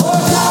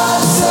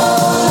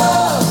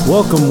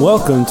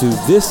Welcome to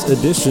this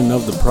edition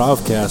of the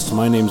Provcast.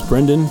 My name's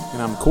Brendan.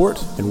 And I'm Court.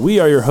 And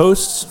we are your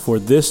hosts for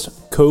this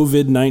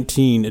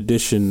COVID-19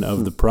 edition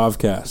of the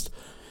Provcast.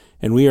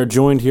 And we are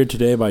joined here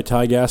today by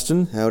Ty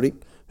Gaston. Howdy.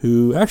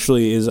 Who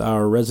actually is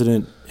our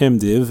resident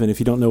MDiv. And if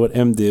you don't know what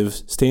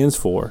MDiv stands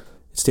for,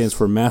 it stands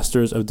for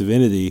Masters of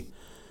Divinity.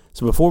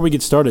 So before we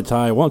get started,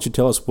 Ty, why don't you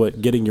tell us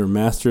what getting your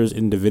Master's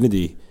in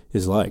Divinity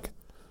is like?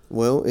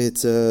 Well,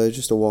 it's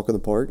just a walk in the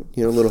park.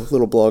 You know,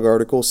 little blog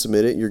article,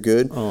 submit it, you're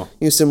good. Oh.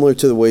 You know, similar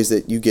to the ways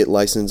that you get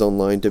licensed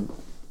online to,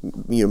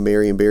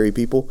 marry and bury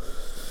people.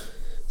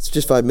 It's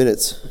just 5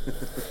 minutes.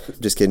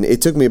 Just kidding.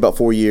 It took me about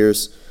 4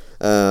 years.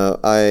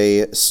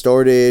 I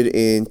started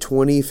in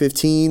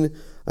 2015.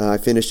 I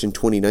finished in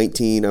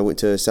 2019. I went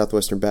to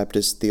Southwestern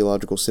Baptist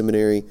Theological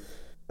Seminary.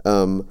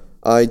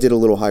 I did a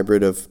little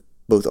hybrid of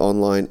both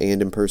online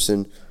and in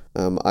person.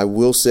 I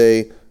will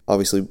say,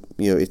 obviously,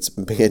 it's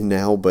banned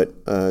now,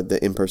 but the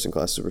in-person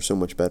classes were so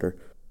much better.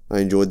 I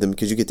enjoyed them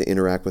because you get to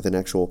interact with an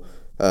actual,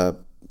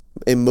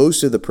 and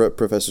most of the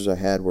professors I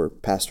had were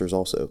pastors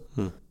also.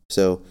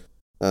 So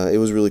it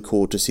was really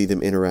cool to see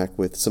them interact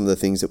with some of the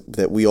things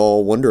that we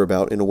all wonder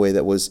about in a way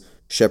that was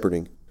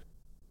shepherding.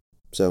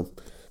 So,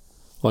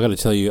 well, I got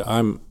to tell you,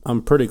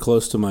 I'm pretty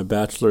close to my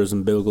bachelor's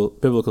in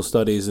biblical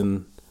studies,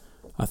 and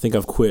I think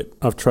I've quit.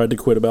 I've tried to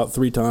quit about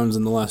 3 times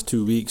in the last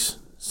 2 weeks.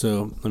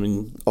 So, I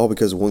mean... all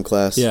because of one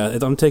class. Yeah,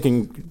 I'm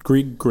taking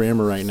Greek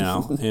grammar right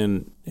now,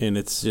 and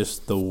it's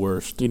just the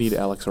worst. You need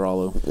Alex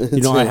Rollo.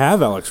 I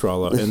have Alex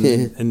Rollo,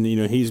 and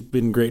he's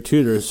been a great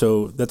tutor,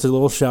 so that's a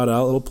little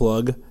shout-out, a little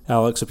plug.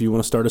 Alex, if you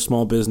want to start a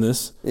small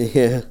business.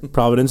 Yeah.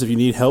 Providence, if you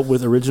need help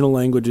with original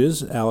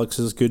languages, Alex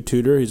is a good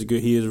tutor.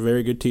 He is a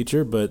very good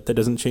teacher, but that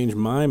doesn't change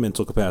my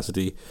mental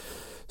capacity.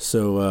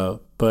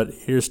 So, but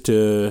here's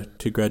to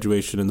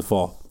graduation in the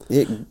fall.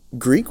 Yeah,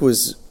 Greek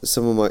was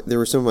some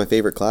of my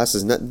favorite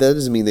classes. That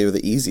doesn't mean they were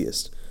the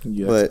easiest,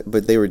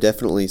 but they were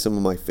definitely some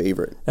of my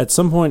favorite. At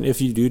some point, if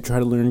you do try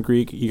to learn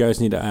Greek, you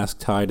guys need to ask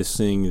Ty to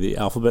sing the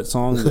alphabet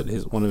song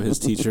that one of his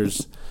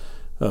teachers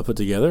put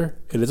together.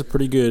 It is a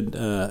pretty good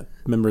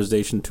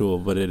memorization tool,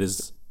 but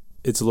it's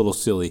a little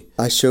silly.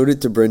 I showed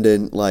it to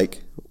Brendan,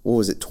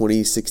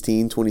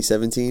 2016,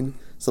 2017,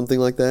 something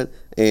like that,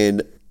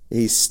 and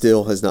he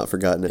still has not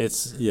forgotten it.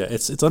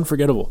 It's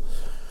unforgettable.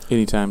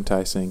 Anytime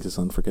Ty sings, it's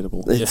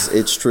unforgettable.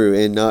 It's true,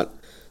 and not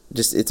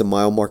just it's a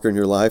mile marker in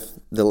your life.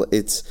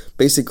 It's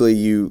basically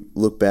you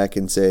look back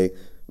and say,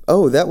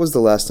 "Oh, that was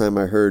the last time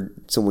I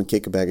heard someone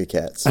kick a bag of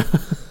cats."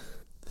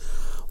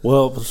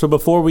 Well, so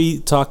before we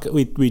talk,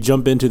 we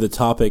jump into the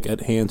topic at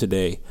hand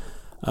today.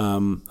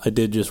 I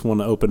did just want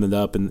to open it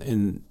up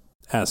and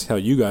ask how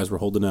you guys were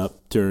holding up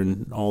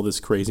during all this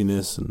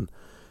craziness, and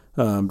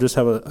just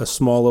have a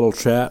small little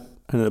chat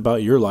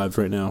about your lives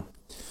right now.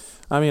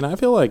 I mean, I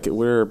feel like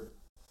we're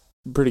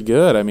pretty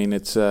good. I mean,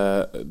 it's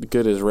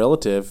good is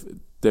relative.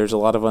 There's a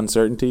lot of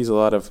uncertainties, a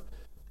lot of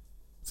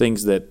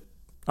things that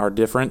are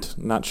different.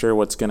 Not sure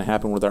what's going to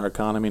happen with our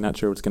economy. Not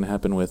sure what's going to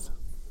happen with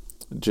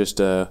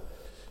just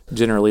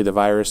generally the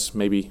virus.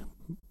 Maybe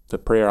the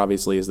prayer,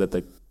 obviously, is that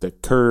the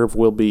curve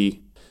will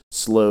be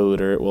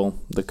slowed, or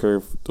the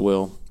curve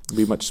will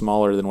be much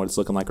smaller than what it's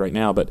looking like right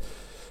now. But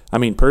I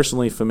mean,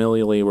 personally,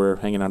 familially, we're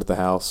hanging out at the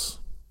house.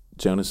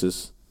 Jonas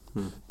is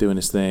doing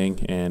his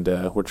thing, and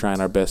we're trying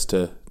our best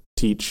to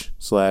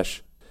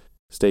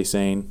teach/stay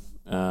sane.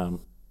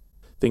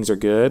 Things are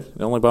good.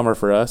 The only bummer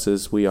for us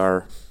is we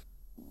are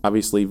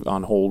obviously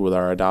on hold with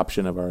our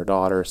adoption of our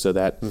daughter. So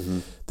that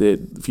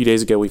a few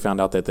days ago we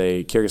found out that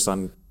they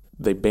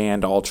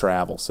banned all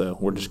travel. So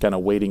we're just kind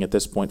of waiting at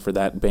this point for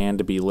that ban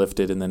to be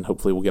lifted, and then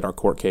hopefully we'll get our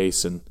court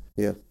case. And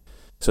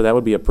so that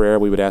would be a prayer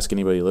we would ask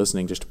anybody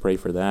listening just to pray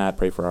for that,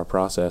 pray for our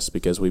process,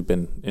 because we've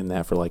been in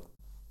that for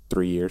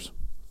 3 years.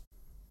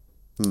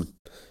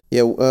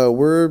 Yeah,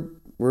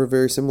 we're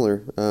very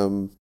similar.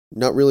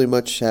 Not really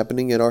much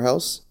happening at our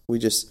house.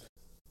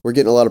 We're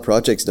getting a lot of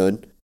projects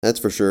done. That's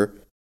for sure.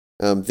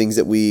 Things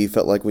that we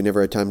felt like we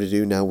never had time to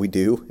do, now we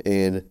do.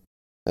 And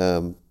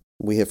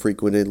we have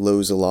frequented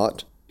Lowe's a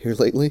lot here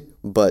lately.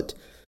 But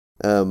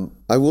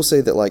I will say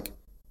that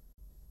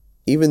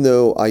even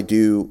though I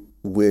do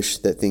wish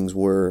that things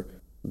were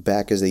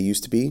back as they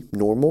used to be,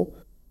 normal,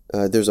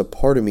 there's a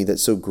part of me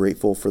that's so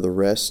grateful for the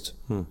rest.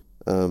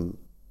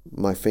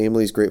 My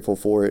family's grateful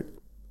for it.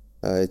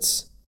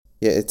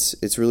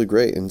 It's really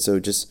great, and so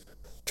just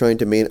trying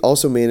to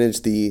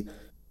manage the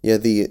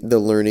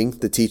learning,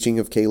 the teaching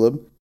of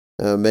Caleb.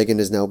 Megan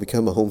has now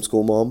become a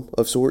homeschool mom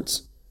of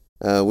sorts,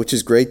 which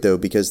is great though,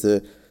 because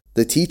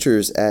the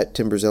teachers at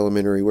Timbers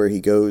Elementary where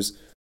he goes,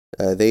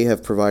 they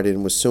have provided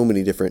him with so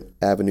many different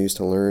avenues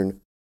to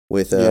learn.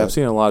 I've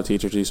seen a lot of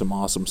teachers do some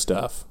awesome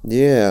stuff.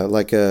 Yeah,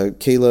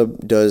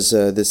 Caleb does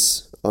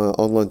this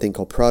online thing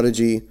called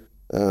Prodigy.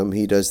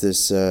 He does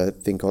this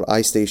thing called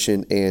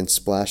iStation and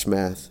Splash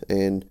Math,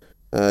 and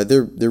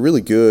they're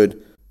really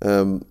good.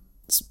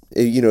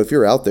 If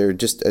you're out there,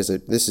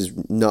 this is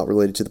not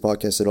related to the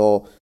podcast at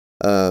all.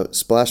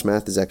 Splash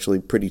Math is actually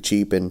pretty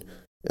cheap, and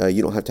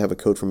you don't have to have a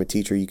code from a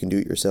teacher. You can do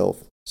it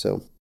yourself.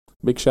 So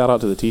Big shout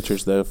out to the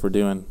teachers, though, for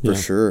doing For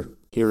sure.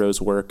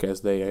 heroes work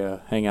as they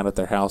hang out at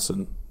their house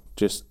and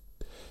just,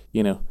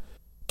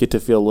 get to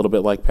feel a little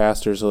bit like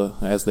pastors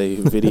as they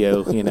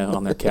video,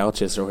 on their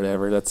couches or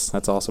whatever.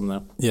 That's awesome,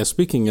 though. Yeah,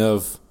 speaking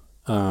of,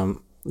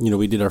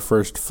 we did our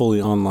first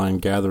fully online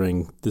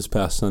gathering this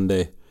past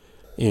Sunday,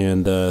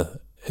 and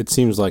it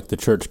seems like the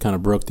church kind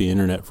of broke the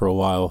internet for a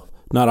while.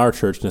 Not our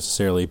church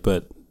necessarily,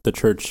 but the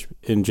church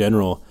in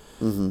general.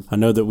 Mm-hmm. I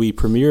know that we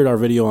premiered our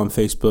video on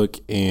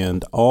Facebook,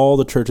 and all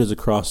the churches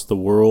across the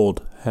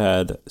world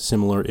had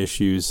similar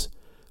issues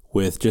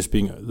with just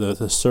being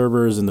the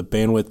servers and the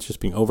bandwidth just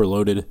being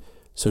overloaded.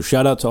 So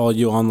shout out to all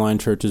you online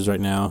churches right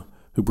now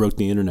who broke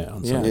the internet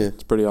on Sunday. Yeah,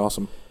 it's pretty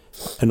awesome.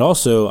 And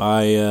also,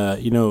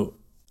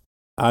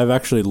 I've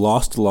actually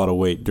lost a lot of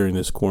weight during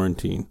this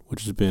quarantine,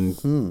 which has been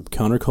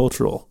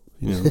countercultural.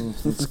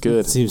 It's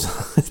good.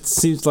 It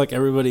seems like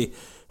everybody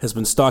has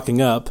been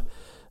stocking up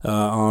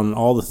on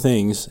all the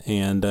things,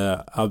 and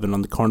I've been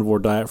on the carnivore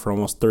diet for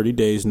almost 30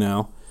 days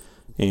now.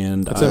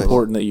 And it's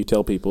important that you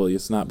tell people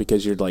it's not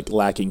because you're like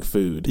lacking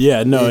food.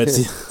 Yeah, no,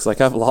 it's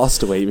like I've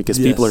lost weight because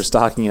people are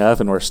stocking up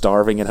and we're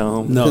starving at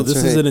home. No,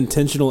 this is an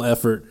intentional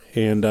effort,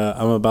 and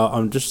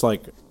I'm just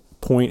like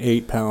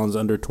 0.8 pounds,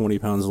 under 20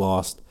 pounds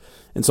lost.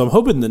 And so I'm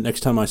hoping that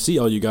next time I see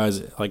all you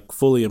guys like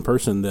fully in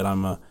person that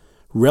I'm a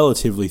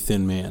relatively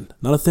thin man.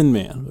 Not a thin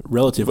man, but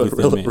relatively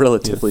thin man.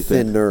 Relatively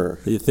thinner.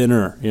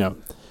 Thinner, yeah.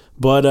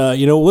 But,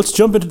 let's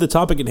jump into the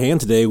topic at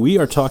hand today. We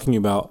are talking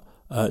about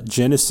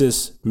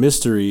Genesis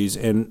mysteries,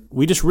 and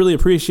we just really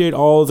appreciate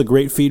all the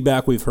great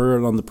feedback we've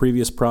heard on the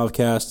previous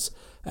Provcasts.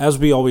 As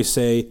we always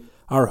say,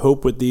 our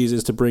hope with these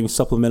is to bring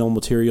supplemental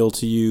material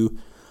to you.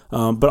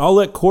 But I'll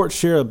let Court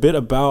share a bit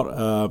about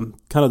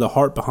kind of the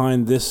heart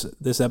behind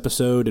this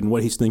episode and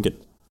what he's thinking.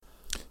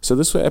 So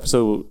this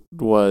episode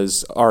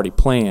was already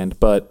planned,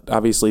 but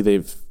obviously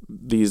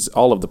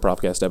all of the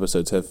Provcast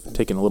episodes have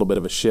taken a little bit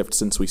of a shift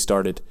since we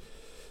started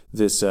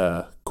this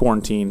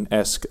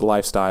quarantine-esque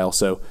lifestyle.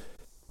 So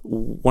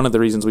one of the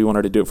reasons we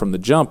wanted to do it from the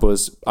jump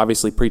was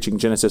obviously preaching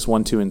Genesis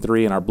 1, 2, and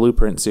 3 in our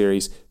Blueprint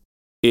series.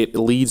 It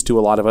leads to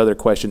a lot of other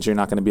questions you're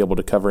not going to be able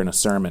to cover in a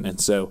sermon.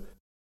 And so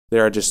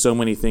there are just so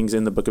many things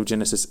in the book of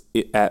Genesis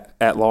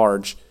at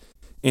large,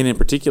 and in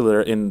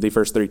particular in the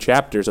first 3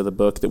 chapters of the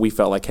book, that we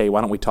felt like, hey,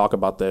 why don't we talk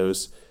about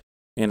those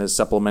in a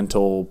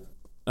supplemental,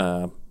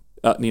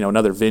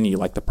 another venue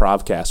like the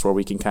Provcast where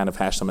we can kind of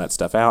hash some of that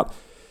stuff out.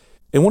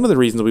 And one of the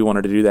reasons we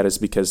wanted to do that is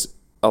because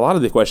a lot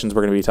of the questions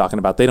we're going to be talking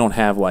about, they don't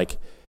have like,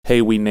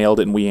 hey, we nailed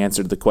it and we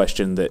answered the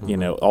question that,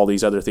 all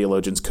these other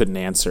theologians couldn't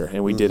answer.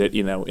 And we did it,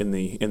 in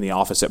the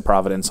office at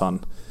Providence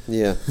on,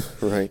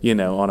 right.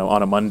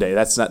 On a Monday.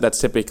 That's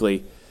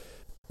typically,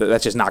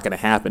 that's just not going to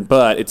happen.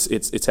 But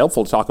it's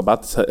helpful to talk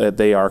about.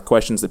 They are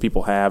questions that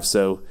people have.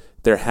 So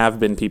there have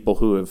been people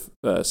who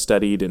have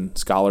studied and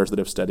scholars that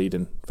have studied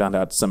and found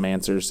out some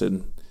answers.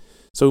 And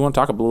so we want to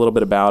talk a little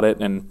bit about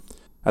it. And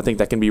I think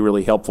that can be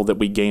really helpful that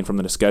we gain from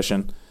the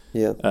discussion.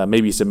 Yeah.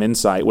 Maybe some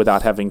insight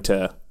without having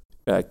to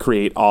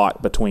create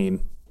aught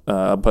between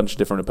a bunch of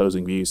different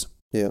opposing views.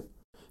 Yeah.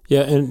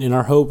 Yeah, and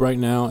our hope right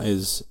now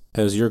is,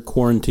 as you're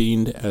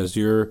quarantined, as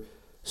you're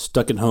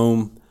stuck at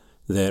home,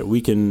 that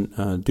we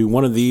can do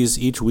one of these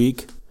each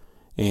week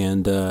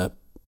and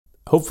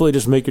hopefully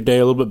just make your day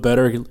a little bit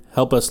better,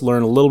 help us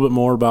learn a little bit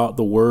more about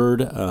the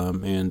Word,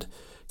 and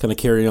kind of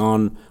carry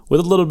on with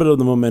a little bit of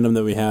the momentum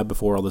that we had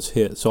before all this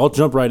hit. So I'll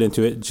jump right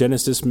into it.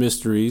 Genesis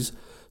Mysteries.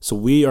 So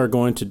we are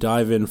going to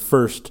dive in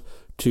first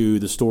to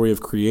the story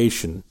of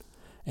creation.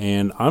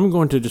 And I'm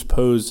going to just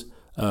pose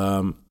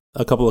a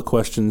couple of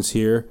questions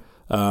here.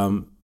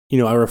 I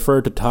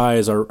referred to Ty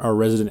as our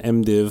resident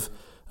MDiv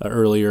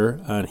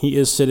earlier, and he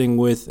is sitting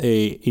with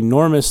a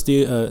enormous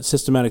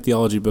systematic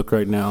theology book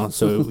right now.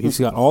 So he's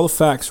got all the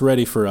facts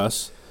ready for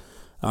us.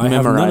 I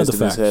have none of the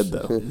facts. In his head,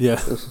 though. Yeah.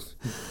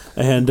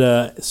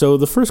 And so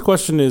the first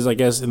question is, I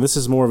guess, and this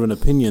is more of an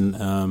opinion,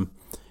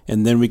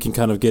 and then we can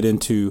kind of get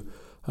into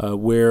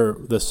where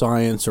the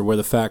science or where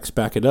the facts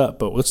back it up.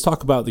 But let's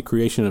talk about the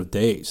creation of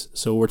days.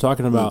 So we're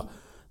talking about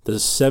the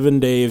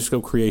 7 days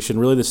of creation,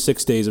 really the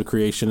 6 days of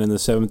creation, and the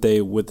 7th day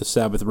with the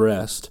Sabbath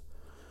rest.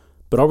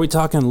 But are we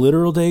talking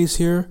literal days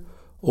here,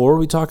 or are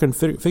we talking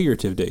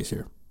figurative days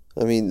here?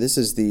 I mean, this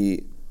is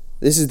the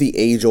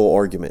age-old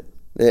argument.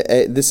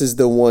 This is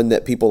the one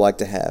that people like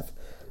to have.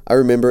 I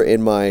remember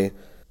in my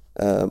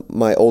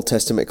Old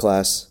Testament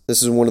class,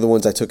 this is one of the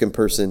ones I took in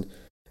person,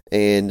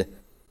 and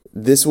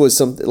this was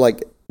something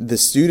like the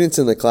students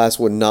in the class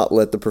would not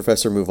let the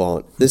professor move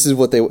on. This is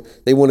what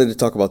they wanted to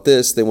talk about.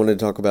 They wanted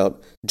to talk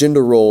about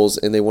gender roles,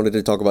 and they wanted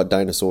to talk about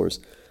dinosaurs.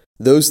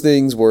 Those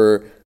things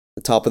were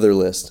the top of their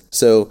list.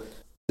 So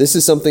this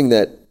is something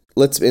that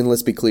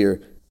let's be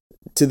clear.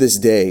 To this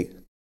day,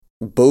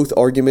 both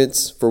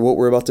arguments for what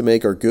we're about to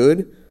make are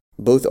good.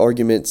 Both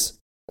arguments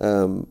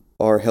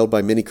are held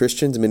by many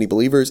Christians, many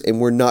believers,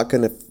 and we're not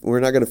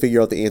gonna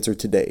figure out the answer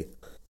today.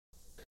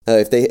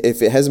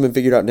 If it hasn't been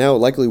figured out now, it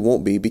likely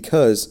won't be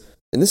because,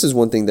 and this is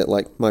one thing that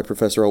like my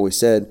professor always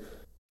said,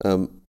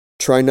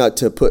 try not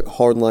to put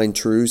hardline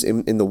truths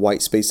in the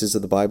white spaces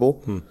of the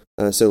Bible.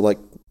 So like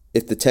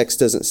if the text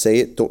doesn't say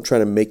it, don't try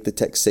to make the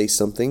text say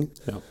something.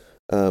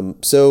 Yeah.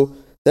 So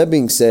that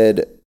being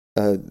said,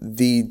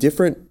 the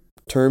different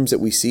terms that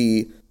we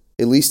see,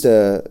 at least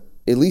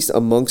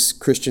amongst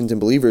Christians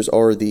and believers,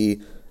 are the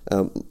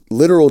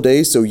literal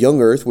days. So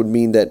young earth would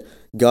mean that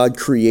God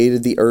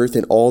created the earth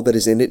and all that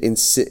is in it in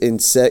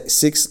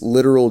 6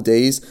 literal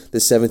days. The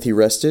seventh he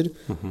rested.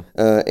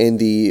 And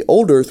the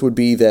old earth would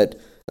be that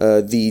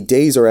the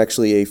days are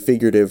actually a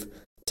figurative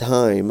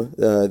time.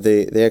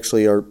 They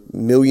actually are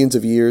millions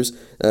of years.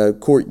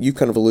 Court, you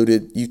kind of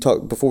alluded,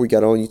 before we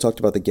got on, you talked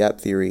about the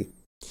gap theory.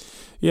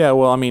 Yeah,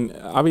 well, I mean,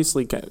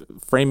 obviously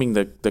framing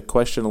the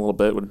question a little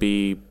bit would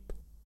be,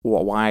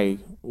 well, why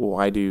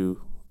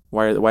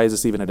is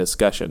this even a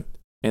discussion?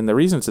 And the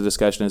reason it's a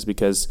discussion is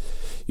because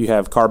you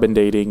have carbon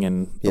dating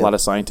and a lot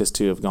of scientists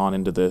who have gone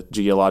into the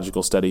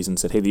geological studies and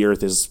said, hey, the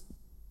Earth is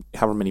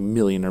however many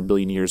million or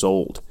billion years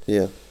old.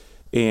 Yeah.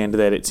 And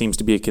that it seems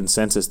to be a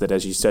consensus that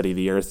as you study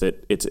the Earth,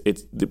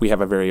 that we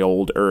have a very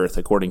old Earth,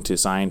 according to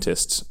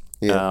scientists.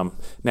 Yeah.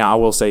 Now, I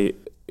will say,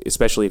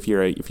 especially if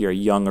you're a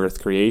young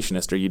Earth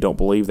creationist or you don't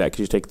believe that, because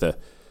you take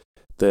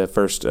the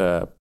first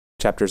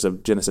chapters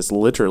of Genesis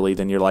literally,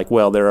 then you're like,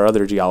 well, there are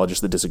other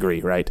geologists that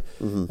disagree, right?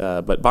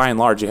 But by and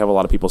large, you have a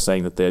lot of people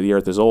saying that the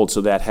Earth is old, so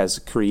that has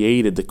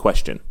created the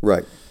question,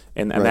 right?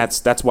 And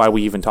that's why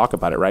we even talk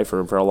about it, right?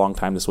 For a long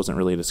time, this wasn't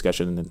really a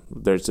discussion, and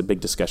there's a big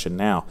discussion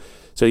now.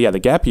 So yeah, the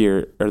gap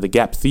year or the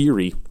gap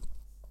theory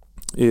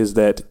is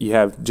that you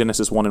have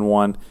Genesis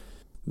 1:1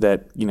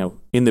 that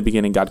in the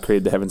beginning God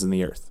created the heavens and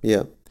the earth.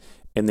 Yeah.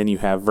 And then you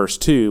have verse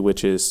 2,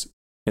 which is,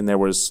 and there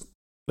was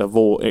a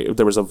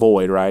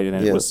void, right?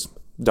 And it was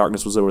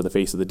darkness was over the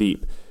face of the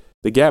deep.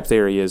 The gap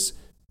theory is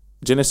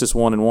Genesis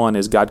 1:1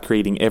 is God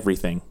creating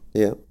everything.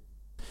 Yeah.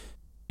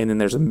 And then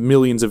there's a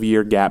millions of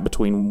year gap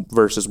between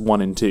verses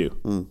 1 and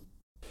 2.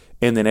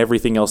 And then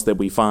everything else that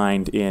we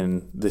find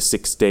in the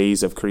 6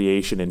 days of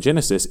creation in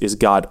Genesis is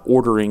God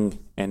ordering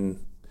and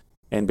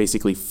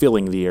basically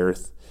filling the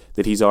earth,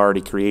 that he's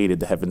already created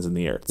the heavens and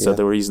the earth. So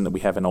the reason that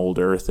we have an old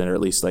earth, or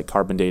at least like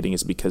carbon dating,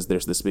 is because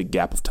there's this big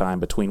gap of time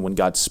between when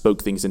God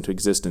spoke things into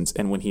existence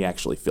and when he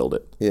actually filled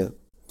it. Yeah.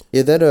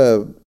 Yeah,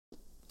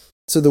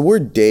 so the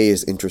word day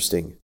is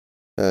interesting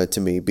to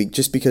me,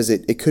 just because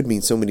it could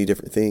mean so many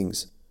different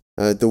things.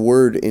 The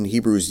word in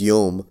Hebrew is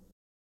yom,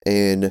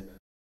 and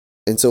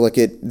so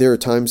there are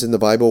times in the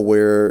Bible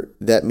where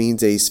that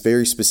means a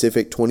very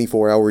specific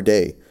 24-hour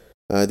day.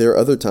 There are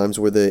other times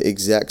where the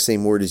exact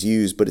same word is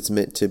used, but it's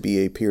meant to be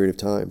a period of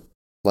time.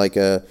 Like,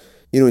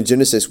 in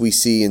Genesis, we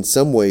see in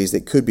some ways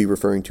that could be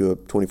referring to a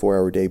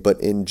 24-hour day, but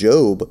in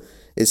Job,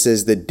 it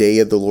says the day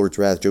of the Lord's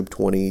wrath, Job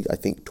 20, I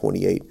think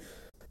 28.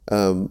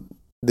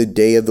 The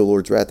day of the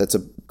Lord's wrath, that's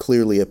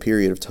clearly a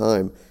period of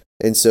time.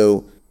 And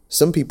so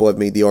some people have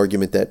made the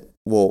argument that,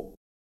 well,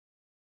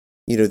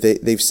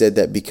 they've said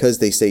that because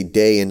they say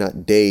day and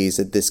not days,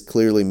 that this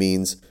clearly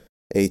means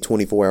a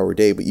 24-hour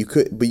day. But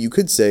you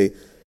could say,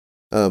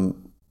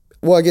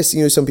 well, I guess,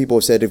 some people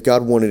have said if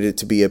God wanted it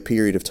to be a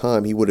period of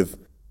time, he would have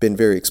been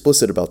very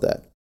explicit about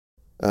that.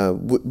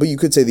 But you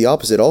could say the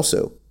opposite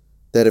also,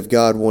 that if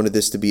God wanted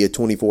this to be a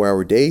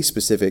 24-hour day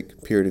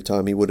specific period of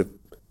time, he would have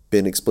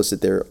been explicit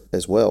there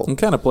as well. It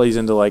kind of plays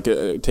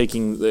into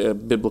taking the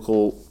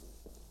biblical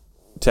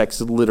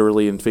text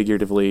literally and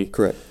figuratively.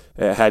 Correct.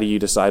 How do you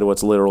decide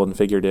what's literal and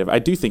figurative? I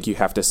do think you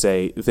have to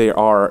say there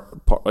are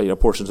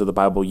portions of the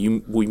Bible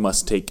we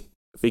must take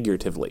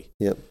figuratively.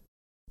 Yep.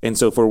 And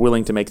so if we're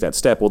willing to make that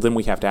step, well, then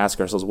we have to ask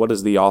ourselves, what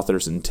is the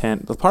author's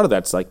intent? Part of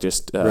that's like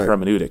just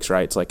hermeneutics,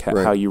 right? It's like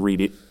how you read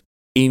it.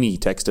 Any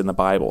text in the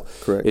Bible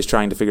is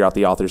trying to figure out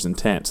the author's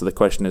intent. So the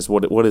question is,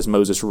 what is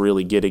Moses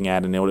really getting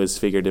at, and what is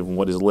figurative and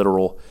what is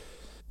literal?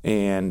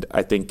 And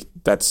I think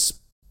that's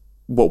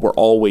what we're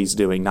always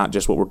doing, not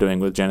just what we're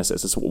doing with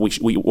Genesis. It's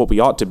what we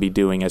ought to be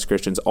doing as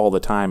Christians all the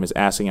time is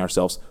asking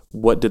ourselves,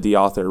 what did the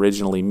author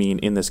originally mean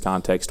in this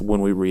context when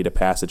we read a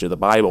passage of the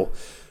Bible,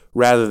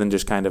 rather than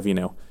just kind of,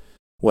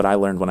 what I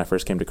learned when I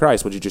first came to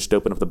Christ, would you just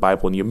open up the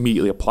Bible and you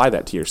immediately apply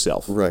that to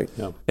yourself. Right.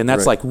 Yeah. And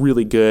that's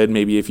really good.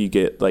 Maybe if you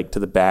get to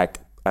the back,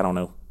 I don't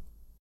know,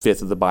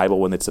 fifth of the Bible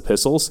when it's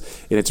epistles,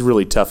 and it's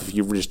really tough if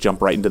you just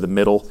jump right into the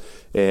middle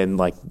and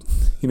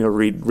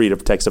read a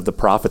text of the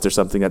prophets or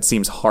something. That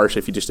seems harsh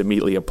if you just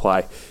immediately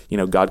apply,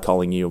 God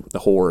calling you the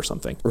whore or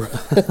something.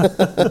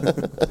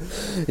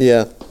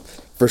 Yeah,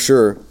 for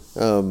sure.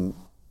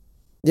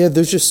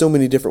 There's just so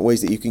many different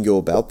ways that you can go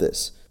about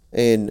this.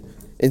 And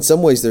in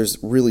some ways, there's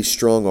really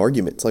strong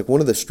arguments. Like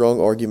one of the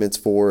strong arguments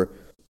for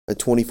a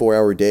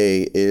 24-hour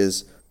day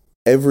is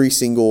every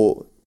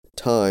single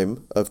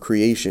time of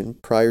creation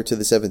prior to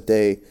the seventh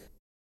day,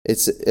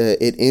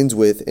 it ends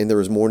with, and there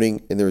was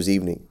morning and there was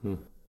evening.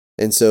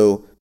 And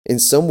so in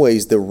some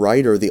ways, the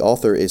writer, the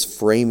author is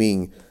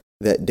framing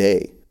that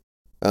day.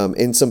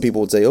 And some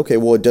people would say, okay,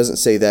 well, it doesn't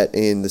say that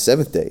in the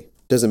seventh day.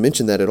 It doesn't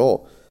mention that at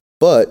all.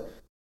 But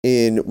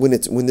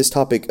when this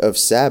topic of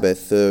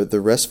Sabbath,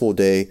 the restful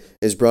day,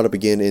 is brought up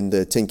again in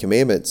the Ten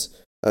Commandments,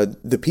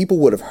 the people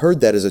would have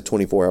heard that as a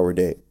 24-hour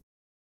day.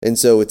 And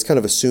so it's kind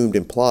of assumed,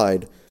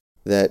 implied,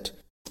 that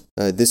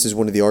this is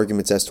one of the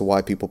arguments as to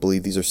why people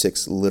believe these are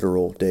 6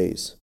 literal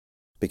days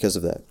because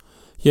of that.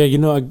 Yeah,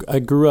 I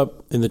grew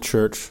up in the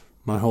church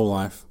my whole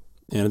life,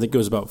 and I think it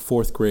was about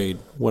 4th grade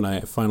when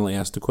I finally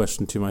asked a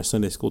question to my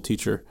Sunday school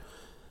teacher.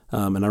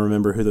 And I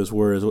remember who those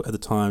were at the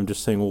time,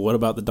 just saying, well, what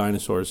about the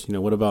dinosaurs?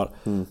 What about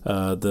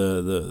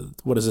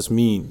what does this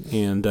mean?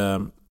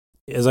 And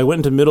as I went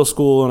into middle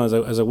school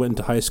and as I went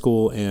into high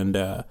school,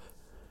 and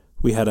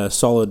we had a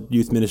solid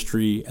youth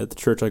ministry at the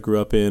church I grew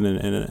up in,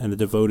 and a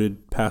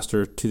devoted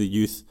pastor to the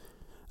youth.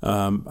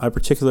 I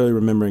particularly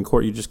remember, and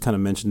Court, you just kind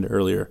of mentioned it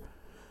earlier,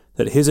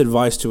 that his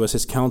advice to us,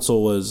 his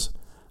counsel was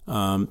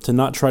to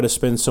not try to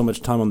spend so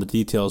much time on the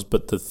details,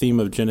 but the theme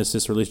of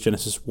Genesis, or at least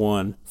Genesis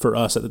 1, for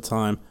us at the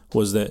time,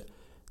 was that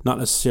not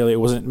necessarily, it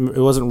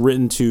wasn't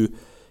written to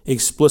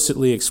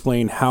explicitly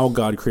explain how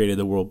God created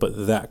the world,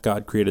 but that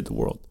God created the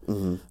world.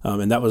 Mm-hmm.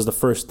 And that was the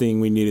first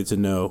thing we needed to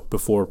know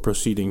before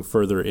proceeding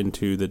further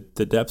into the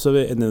depths of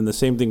it. And then the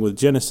same thing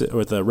with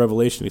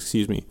Revelation,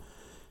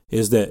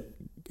 is that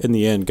in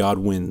the end, God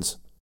wins.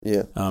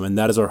 Yeah. And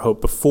that is our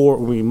hope.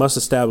 We must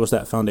establish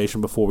that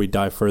foundation before we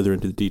dive further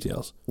into the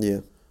details. Yeah.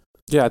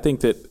 Yeah, I think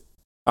that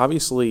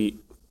obviously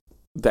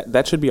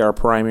that should be our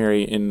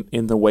primary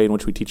in the way in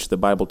which we teach the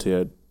Bible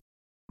to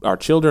our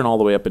children all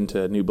the way up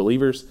into new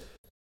believers.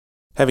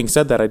 Having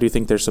said that, I do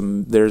think there's a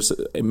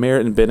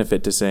merit and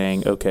benefit to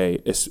saying, okay,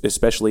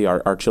 especially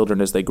our children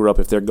as they grow up,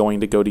 if they're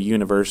going to go to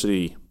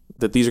university,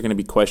 that these are going to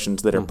be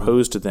questions that are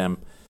posed to them,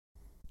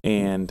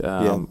 and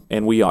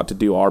we ought to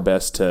do our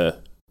best to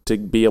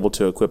be able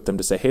to equip them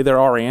to say, hey, there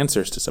are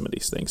answers to some of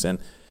these things,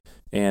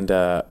 and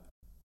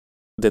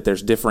that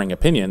there's differing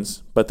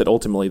opinions, but that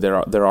ultimately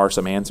there are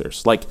some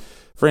answers. Like,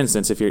 for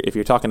instance, if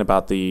you're talking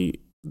about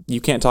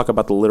you can't talk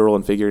about the literal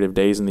and figurative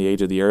days in the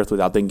age of the earth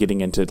without then getting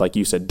into, like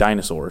you said,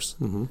 dinosaurs,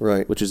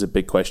 right? Which is a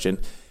big question,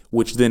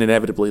 which then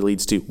inevitably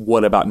leads to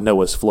what about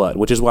Noah's flood,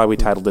 which is why we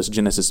titled this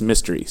Genesis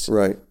Mysteries,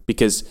 right?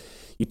 Because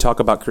you talk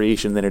about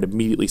creation, then it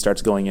immediately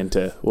starts going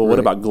into, well, what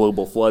about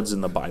global floods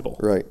in the Bible,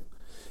 right?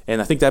 And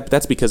I think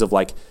that's because of,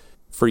 like,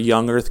 for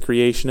young Earth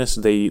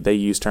creationists, they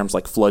use terms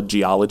like flood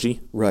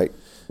geology, right?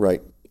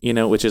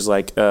 Which is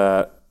like,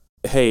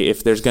 hey,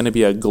 if there's going to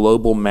be a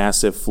global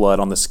massive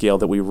flood on the scale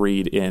that we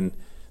read in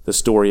the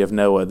story of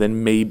Noah,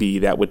 then maybe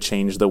that would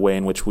change the way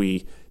in which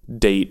we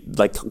date,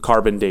 like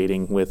carbon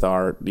dating with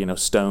our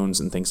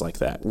stones and things like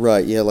that.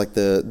 Right. Yeah, like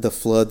the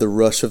flood, the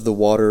rush of the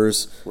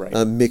waters,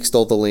 right. Mixed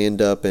all the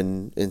land up,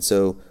 and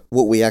so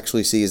what we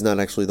actually see is not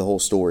actually the whole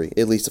story,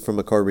 at least from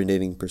a carbon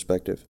dating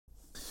perspective.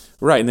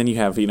 Right, and then you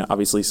have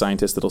obviously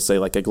scientists that'll say,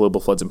 like, a global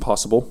flood's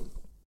impossible.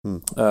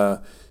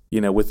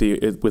 With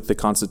the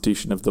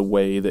constitution of the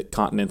way that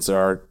continents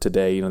are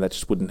today, that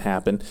just wouldn't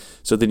happen.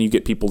 So then you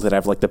get people that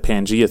have, like, the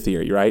Pangea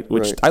theory, right?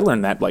 Which I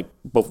learned that, like,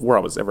 before I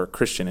was ever a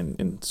Christian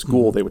in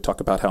school. They would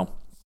talk about how,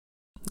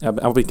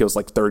 I think it was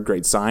like 3rd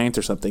grade science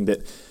or something,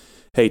 that,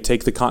 hey,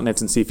 take the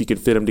continents and see if you could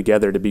fit them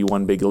together to be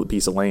one big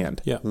piece of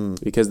land. Yeah.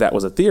 Because that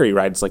was a theory,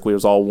 right? It's like it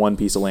was all one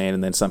piece of land,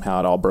 and then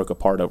somehow it all broke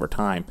apart over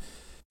time.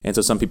 And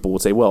so some people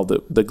would say, well,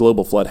 the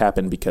global flood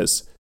happened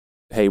because,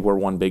 hey, we're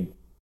one big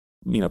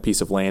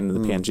piece of land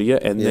in the Pangea,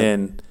 and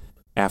then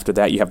after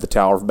that you have the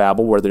Tower of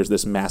Babel, where there's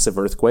this massive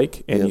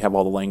earthquake, and you have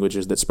all the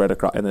languages that spread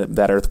across, and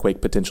that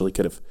earthquake potentially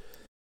could have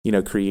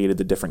created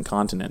the different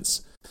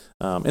continents.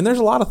 And there's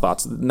a lot of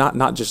thoughts,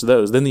 not just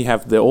those. Then you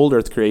have the old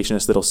Earth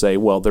creationists that'll say,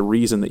 well, the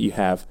reason that you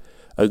have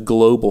a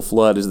global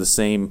flood is the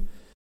same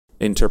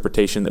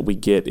interpretation that we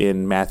get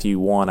in Matthew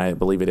 1, I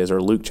believe it is,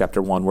 or Luke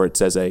chapter 1, where it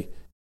says a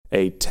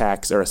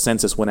tax or a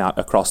census went out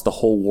across the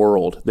whole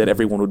world, that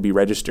everyone would be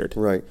registered.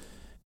 Right.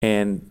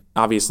 And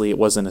obviously it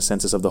wasn't a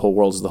census of the whole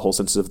world, it was the whole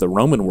census of the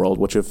Roman world,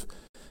 which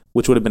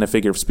would have been a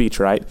figure of speech,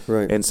 right?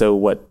 Right. And so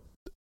what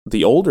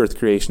the old Earth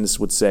creationists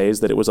would say is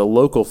that it was a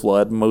local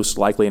flood, most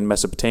likely in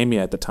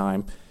Mesopotamia at the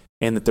time,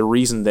 and that the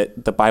reason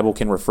that the Bible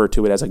can refer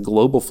to it as a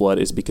global flood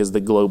is because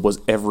the globe was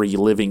every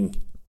living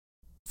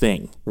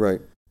thing. Right.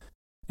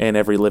 And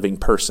every living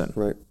person.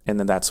 Right. And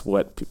then that's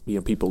what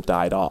people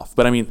died off.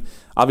 But I mean,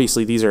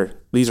 obviously these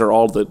are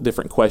all the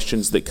different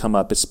questions that come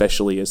up,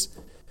 especially as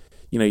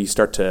you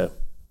start to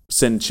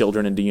send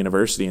children into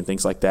university and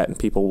things like that, and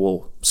people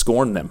will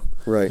scorn them.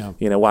 Right.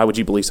 Yeah. Why would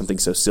you believe something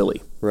so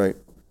silly? Right.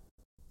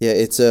 Yeah,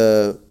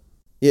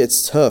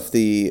 it's tough.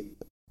 Even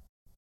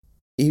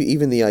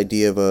the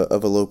idea of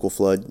a local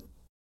flood,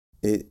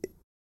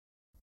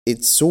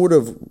 it's sort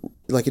of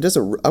like, it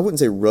doesn't, I wouldn't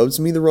say rubs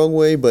me the wrong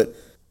way, but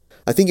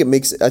I think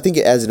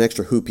it adds an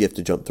extra hoop you have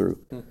to jump through.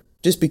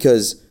 Just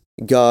because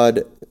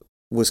God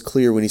was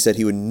clear when he said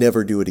he would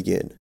never do it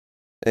again.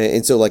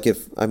 And so, like,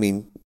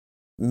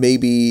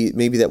 maybe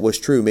that was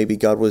true. Maybe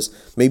God was,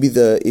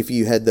 if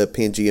you had the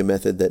Pangea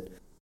method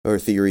or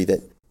theory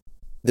that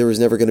there was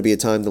never going to be a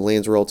time the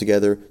lands were all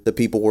together, the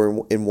people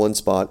were in one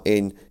spot,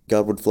 and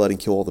God would flood and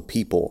kill all the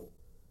people.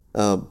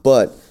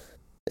 But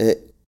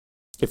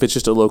if it's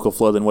just a local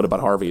flood, then what about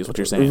Harvey, is what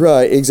you're saying?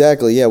 Right,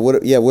 exactly. Yeah,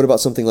 what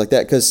about something like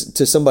that? Because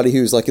to somebody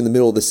who's like in the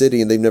middle of the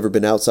city and they've never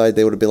been outside,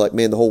 they would have been like,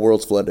 man, the whole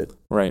world's flooded.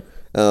 Right.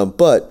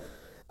 But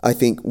I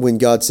think when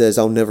God says,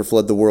 "I'll never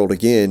flood the world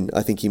again,"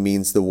 I think He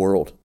means the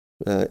world.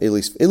 At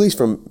least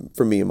from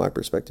me and my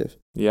perspective.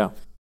 Yeah.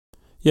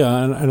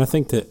 Yeah, and I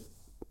think that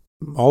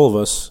all of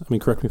us, I mean,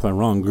 correct me if I'm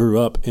wrong, grew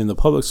up in the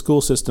public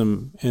school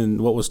system,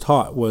 and what was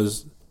taught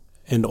was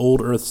an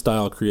old earth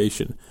style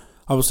creation.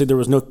 Obviously, there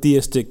was no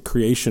theistic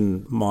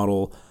creation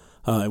model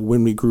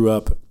when we grew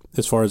up,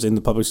 as far as in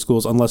the public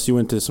schools, unless you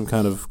went to some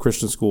kind of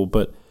Christian school.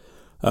 But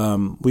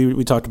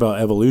we talked about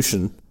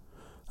evolution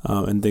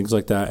and things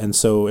like that, and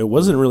so it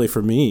wasn't really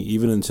for me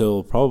even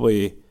until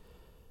probably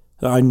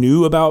I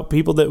knew about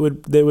people that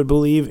would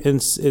believe in a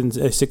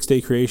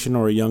 6-day creation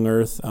or a young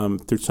earth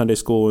through Sunday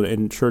school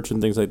and church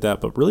and things like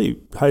that. But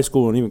really, high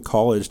school and even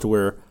college, to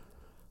where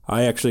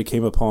I actually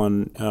came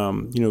upon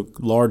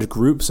large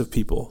groups of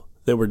people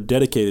that were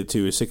dedicated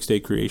to a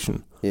 6-day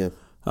creation. Yeah.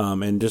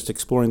 And just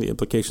exploring the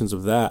implications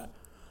of that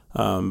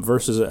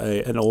versus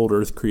an old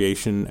earth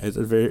creation is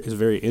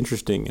very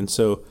interesting. And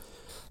so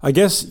I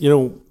guess,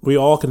 we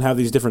all can have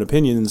these different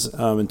opinions.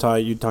 And Ty,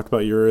 you talked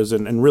about yours,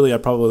 and really I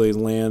probably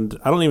land.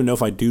 I don't even know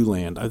if I do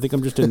land. I think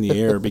I'm just in the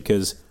air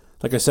because,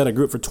 like I said, I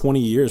grew up for 20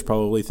 years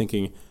probably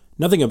thinking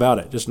nothing about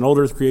it, just an old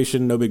earth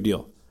creation, no big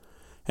deal.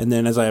 And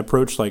then as I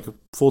approach like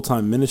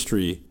full-time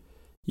ministry,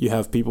 you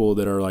have people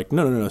that are like,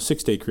 no,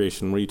 6-day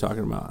creation, what are you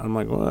talking about? I'm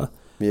like, well,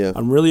 yeah,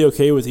 I'm really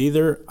okay with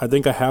either. I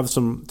think I have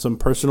some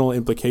personal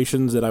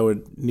implications that I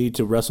would need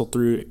to wrestle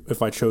through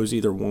if I chose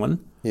either one.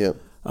 Yeah.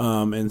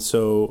 And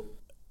so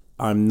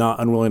I'm not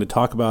unwilling to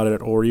talk about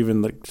it or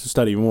even like to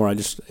study more. I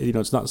just,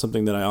 it's not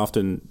something that I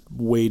often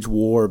wage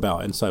war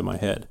about inside my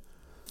head.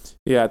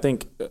 Yeah, I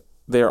think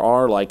there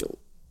are like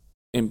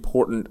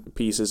important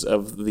pieces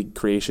of the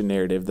creation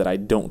narrative that I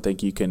don't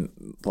think you can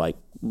like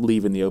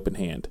leave in the open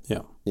hand.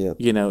 Yeah. Yeah.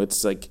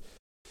 It's like,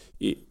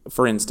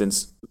 for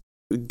instance,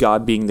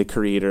 God being the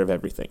creator of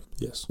everything.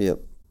 Yes. Yep.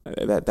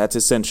 That's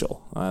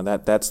essential.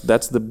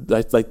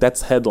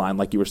 That's headline,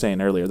 like you were saying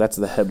earlier. That's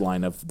the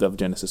headline of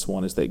Genesis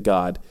 1, is that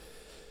God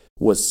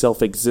was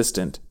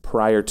self-existent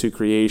prior to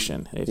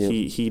creation.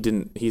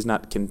 Yep. He's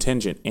not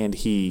contingent, and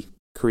he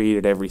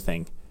created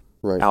everything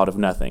right out of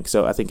nothing.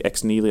 So I think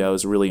ex nihilo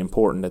is really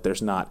important, that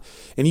there's not,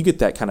 and you get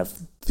that kind of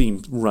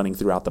theme running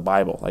throughout the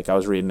Bible. Like I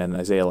was reading in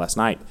Isaiah last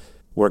night,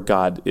 where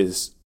God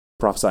is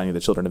prophesying to the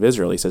children of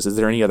Israel. He says, "Is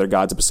there any other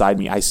gods beside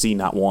me? I see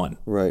not one."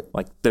 Right.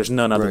 Like there's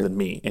none other right. than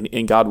me.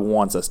 And God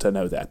wants us to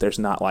know that. There's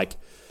not like,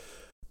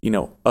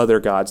 other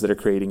gods that are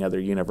creating other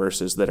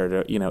universes that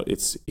are,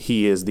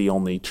 he is the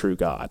only true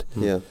God.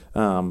 Yeah.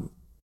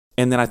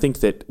 And then I think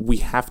that we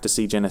have to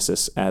see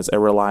Genesis as a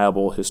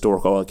reliable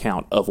historical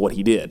account of what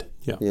he did.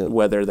 Yeah. Yeah.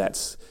 Whether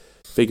that's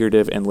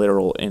figurative and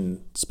literal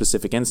in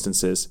specific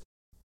instances,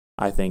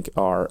 I think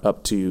are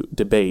up to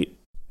debate,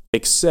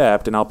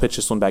 except, and I'll pitch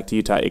this one back to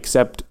you, Ty,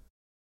 except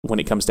when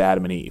it comes to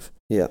Adam and Eve.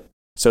 Yeah.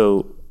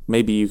 So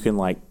maybe you can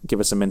give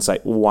us some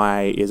insight.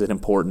 Why is it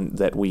important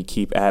that we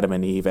keep Adam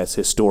and Eve as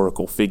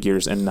historical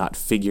figures and not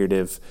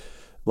figurative,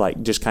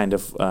 just kind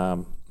of,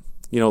 a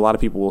lot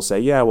of people will say,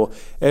 yeah, well,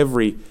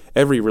 every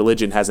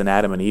religion has an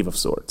Adam and Eve of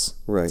sorts.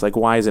 Right. It's like,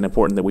 why is it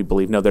important that we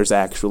believe, no, there's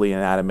actually an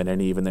Adam and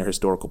an Eve and they're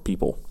historical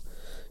people?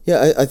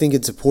 Yeah, I think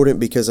it's important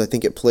because I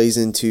think it plays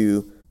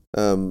into,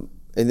 and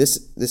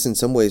this in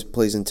some ways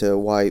plays into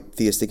why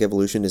theistic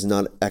evolution is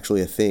not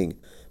actually a thing.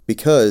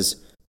 Because,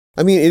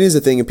 it is a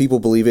thing and people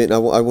believe it, and I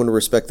want to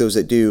respect those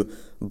that do,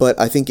 but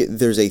I think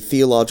there's a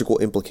theological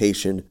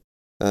implication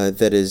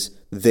that is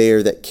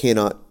there that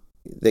cannot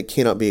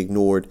be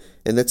ignored,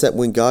 and that's that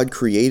when God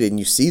created, and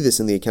you see this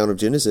in the account of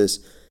Genesis,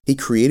 he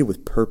created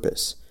with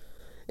purpose.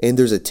 And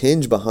there's a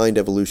tinge behind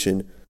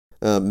evolution,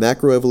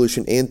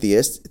 macroevolution and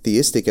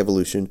theistic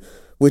evolution,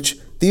 which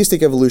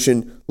theistic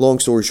evolution, long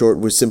story short,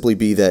 would simply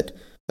be that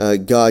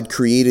God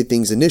created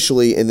things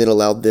initially and then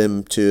allowed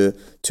them to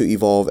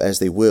evolve as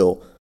they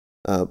will.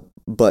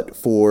 But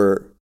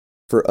for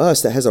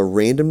us, that has a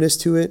randomness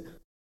to it,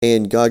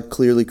 and God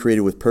clearly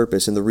created with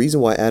purpose. And the reason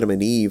why Adam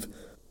and Eve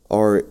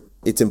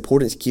it's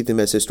important to keep them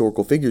as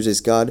historical figures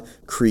is God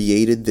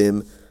created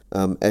them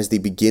as the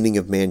beginning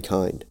of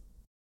mankind.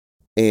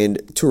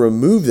 And to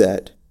remove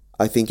that,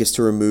 I think, is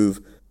to remove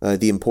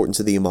the importance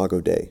of the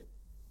Imago Dei.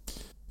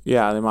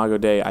 Yeah, the Imago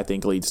Dei, I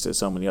think, leads to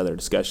so many other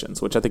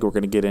discussions, which I think we're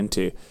going to get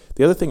into.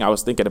 The other thing I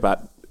was thinking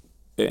about,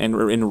 and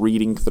in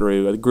reading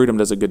through, Grudem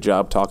does a good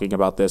job talking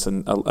about this,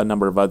 and a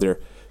number of other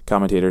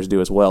commentators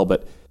do as well,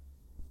 but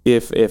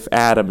if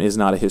Adam is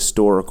not a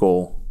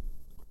historical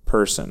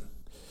person,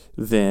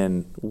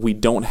 then we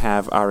don't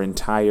have our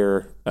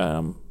entire,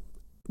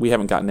 we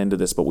haven't gotten into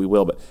this, but we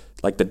will, but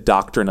the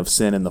doctrine of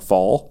sin and the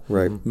fall,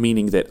 right?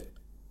 Meaning that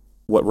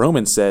what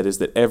Romans said is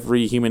that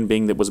every human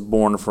being that was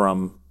born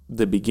from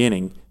the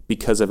beginning,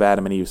 because of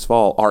Adam and Eve's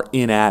fall, are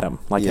in Adam,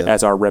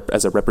 as a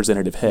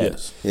representative head.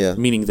 Yes. Yeah.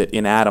 Meaning that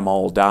in Adam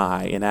all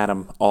die, in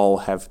Adam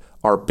all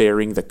are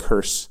bearing the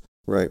curse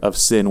right. of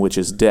sin, which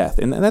is death,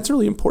 and that's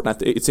really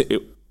important.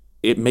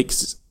 It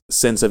makes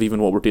sense of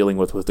even what we're dealing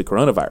with the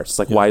coronavirus. It's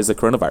like, why is the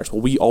coronavirus?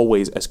 Well, we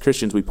always, as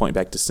Christians, we point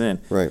back to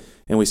sin. Right.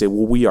 And we say,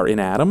 well, we are in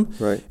Adam,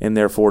 right, and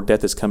therefore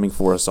death is coming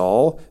for us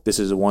all. This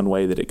is one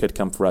way that it could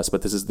come for us,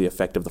 but this is the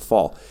effect of the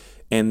fall.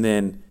 And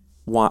then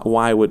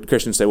why would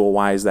Christians say, well,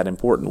 why is that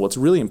important? Well, it's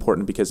really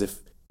important because if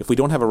we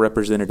don't have a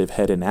representative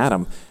head in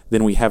Adam,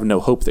 then we have no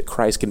hope that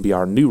Christ can be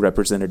our new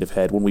representative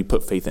head when we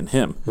put faith in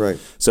him. Right.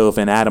 So if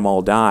in Adam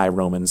all die,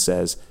 Romans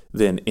says,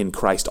 then in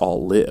Christ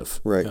all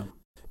live. Right. Yeah.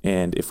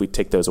 And if we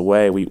take those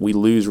away, we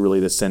lose really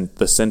the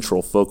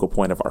central focal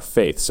point of our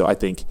faith. So I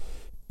think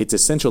it's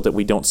essential that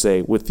we don't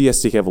say, with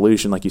theistic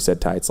evolution, like you said,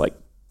 Ty, it's like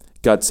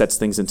God sets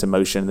things into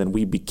motion, and then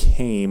we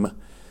became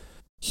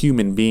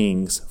human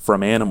beings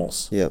from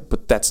animals. Yeah.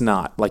 But that's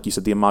not, like you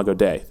said, the Imago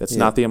Dei. That's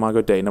not the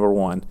Imago Dei, number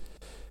one,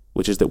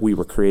 which is that we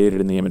were created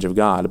in the image of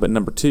God. But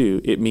number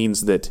two, it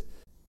means that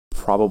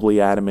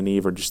probably Adam and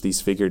Eve are just these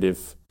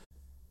figurative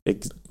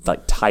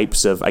like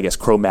types of, I guess,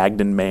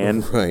 Cro-Magnon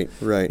man. Right,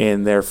 right.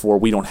 And therefore,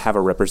 we don't have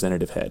a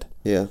representative head.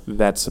 Yeah.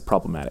 That's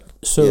problematic.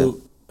 So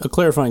a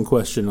clarifying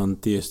question on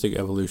theistic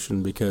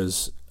evolution,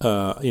 because,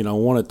 I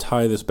want to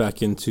tie this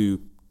back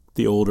into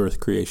the old earth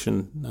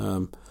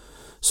creation.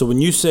 So when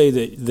you say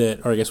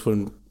that, or I guess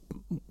when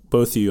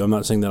both of you, I'm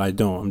not saying that I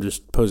don't, I'm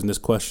just posing this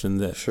question,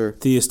 that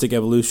theistic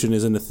evolution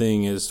isn't a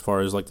thing as far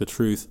as like the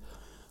truth.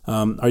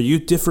 Are you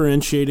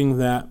differentiating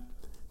that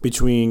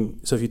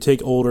between, so if you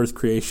take old earth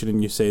creation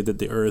and you say that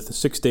the earth,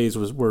 6 days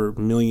were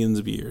millions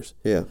of years.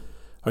 Yeah.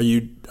 Are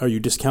you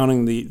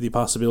discounting the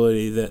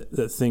possibility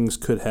that things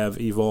could have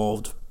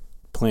evolved,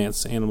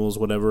 plants, animals,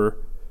 whatever,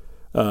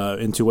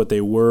 into what they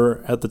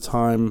were at the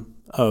time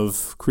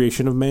of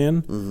creation of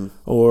man? Mm-hmm.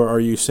 Or are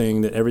you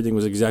saying that everything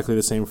was exactly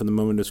the same from the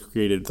moment it was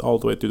created all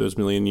the way through those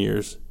million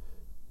years,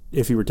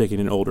 if you were taking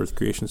an old earth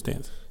creation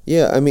stance?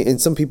 Yeah, I mean,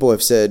 and some people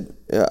have said,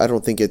 I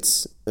don't think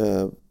it's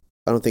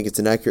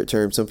an accurate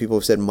term. Some people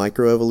have said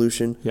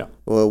microevolution. Yeah.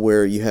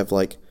 Where you have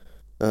like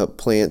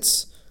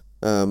plants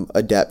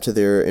adapt to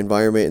their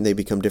environment and they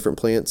become different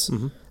plants.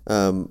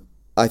 Mm-hmm.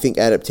 I think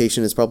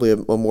adaptation is probably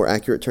a more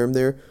accurate term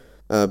there,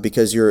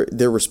 because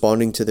they're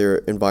responding to their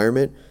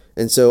environment,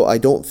 and so I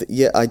don't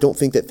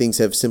think that things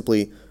have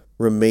simply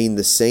remained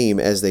the same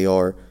as they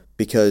are,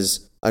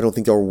 because I don't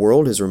think our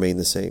world has remained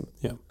the same.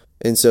 Yeah.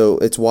 And so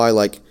it's why,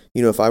 like,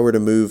 if I were to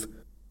move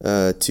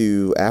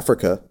to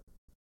Africa,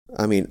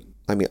 I mean,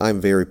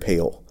 I'm very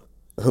pale,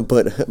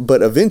 but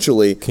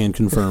eventually, can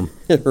confirm.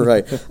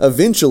 Right.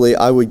 Eventually,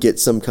 I would get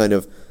some kind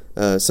of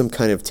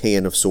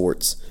tan of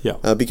sorts.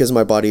 Yeah. Because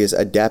my body is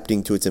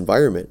adapting to its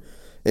environment,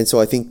 and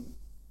so I think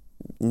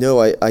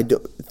I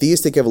don't.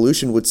 Theistic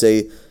evolution would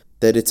say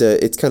that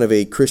it's kind of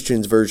a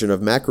Christian's version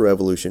of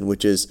macroevolution,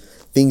 which is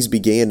things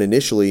began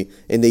initially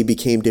and they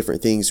became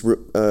different things,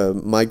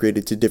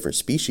 migrated to different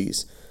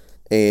species,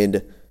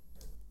 and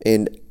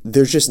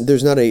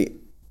there's not a.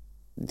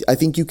 I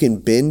think you can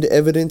bend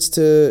evidence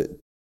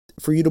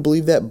for you to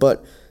believe that,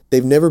 but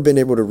they've never been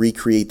able to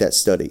recreate that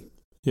study.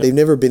 Yep. They've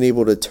never been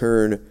able to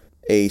turn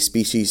a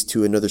species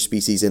to another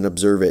species and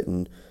observe it,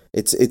 and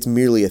it's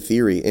merely a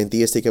theory. And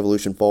theistic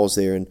evolution falls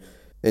there,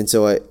 and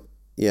so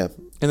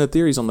And the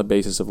theory's on the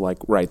basis of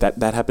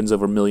that happens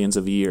over millions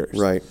of years,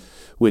 right?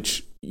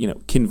 Which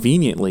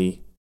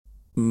conveniently,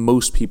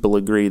 most people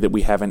agree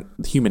that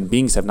human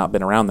beings have not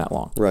been around that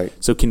long, right?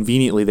 So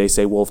conveniently, they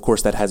say, well, of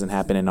course that hasn't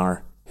happened in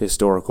our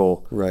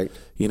historical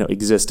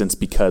existence,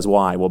 because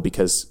why? Well,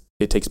 because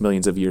it takes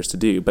millions of years to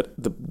do. But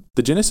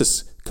the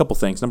Genesis, couple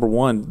things. Number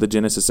one, the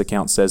Genesis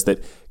account says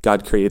that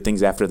God created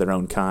things after their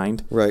own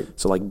kind. Right.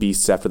 So like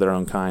beasts after their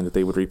own kind that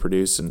they would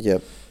reproduce.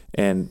 Yep.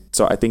 And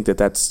so I think that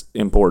that's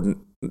important.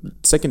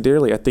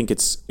 Secondarily, I think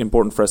it's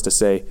important for us to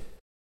say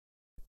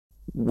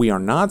we are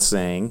not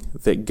saying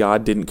that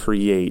God didn't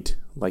create,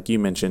 like you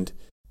mentioned,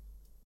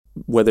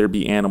 whether it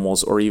be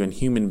animals or even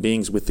human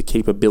beings with the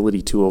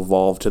capability to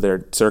evolve to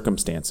their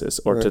circumstances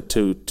or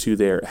to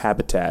their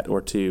habitat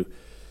or to,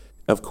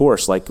 of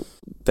course, like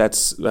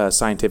that's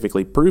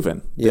scientifically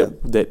proven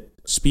that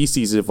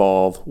species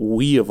evolve,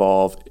 we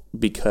evolve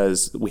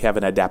because we have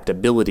an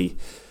adaptability,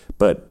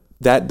 but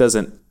that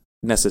doesn't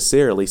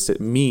necessarily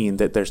mean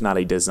that there's not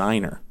a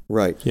designer.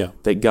 Right. Yeah.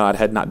 That God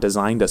had not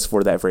designed us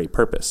for that very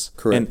purpose.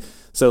 Correct. And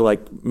so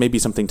like maybe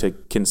something to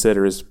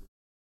consider is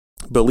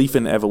belief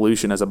in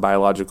evolution as a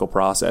biological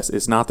process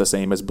is not the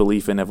same as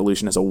belief in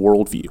evolution as a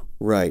worldview.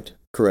 Right.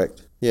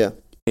 Correct. Yeah.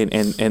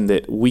 And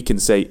that we can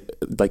say,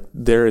 like,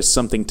 there is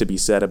something to be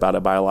said about a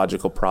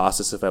biological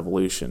process of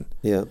evolution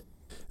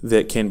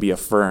that can be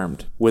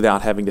affirmed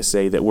without having to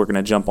say that we're going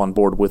to jump on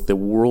board with the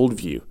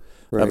worldview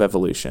of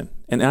evolution.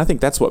 And I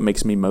think that's what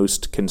makes me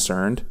most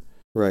concerned.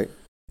 Right.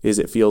 Is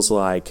it feels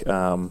like,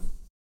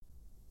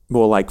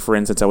 like, for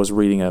instance, I was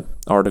reading an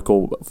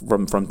article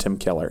from Tim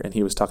Keller, and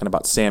he was talking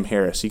about Sam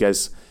Harris. You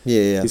guys,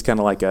 he's kind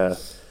of like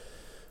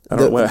I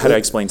don't know how to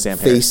explain Sam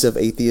Harris. Face of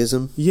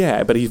atheism.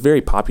 Yeah, but he's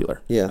very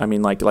popular. Yeah. I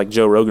mean, like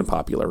Joe Rogan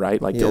popular,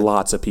 right? Like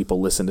lots of people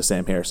listen to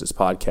Sam Harris's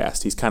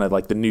podcast. He's kind of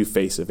like the new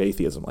face of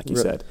atheism, like you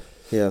said.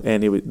 Yeah.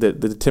 And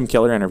the Tim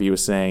Keller interview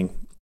was saying,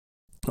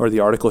 or the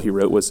article he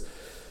wrote was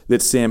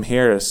that Sam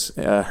Harris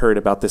heard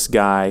about this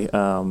guy.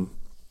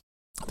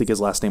 I think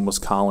his last name was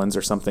Collins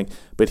or something,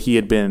 but he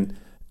had been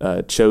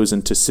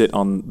chosen to sit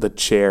on the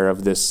chair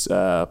of this,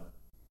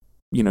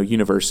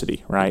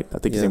 university, right? I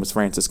think his name was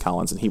Francis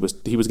Collins, and he was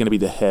going to be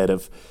the head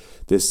of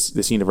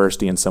this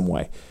university in some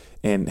way.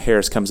 And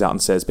Harris comes out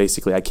and says,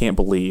 basically, I can't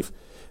believe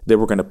that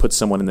we're going to put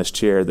someone in this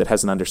chair that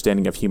has an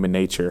understanding of human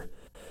nature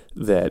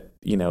that,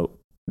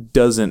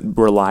 doesn't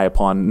rely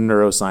upon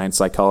neuroscience,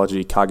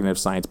 psychology, cognitive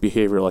science,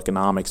 behavioral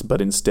economics,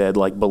 but instead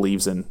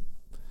believes in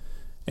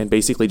and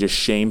basically just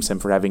shames him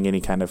for having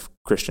any kind of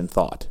Christian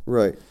thought.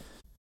 Right.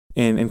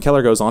 And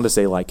Keller goes on to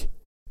say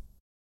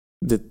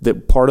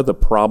that part of the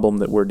problem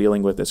that we're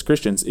dealing with as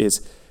Christians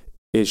is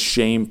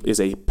shame is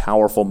a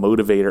powerful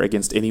motivator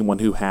against anyone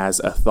who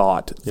has a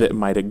thought that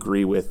might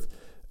agree with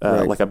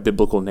a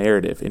biblical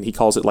narrative. And he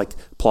calls it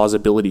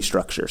plausibility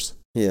structures.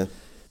 Yeah.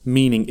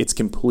 Meaning it's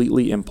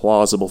completely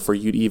implausible for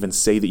you to even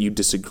say that you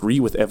disagree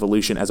with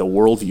evolution as a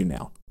worldview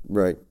now.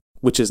 Right.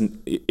 Which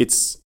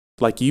it's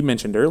like you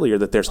mentioned earlier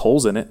that there's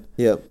holes in it.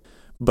 Yeah.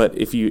 But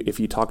if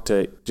you talk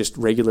to just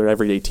regular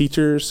everyday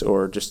teachers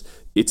or just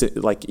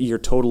you're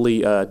totally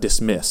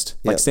dismissed.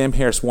 Like Sam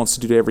Harris wants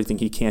to do everything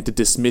he can to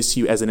dismiss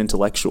you as an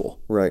intellectual.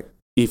 Right.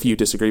 If you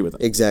disagree with him.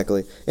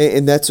 Exactly.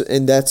 And that's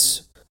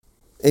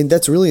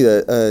really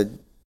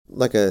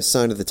a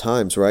sign of the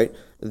times, right?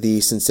 The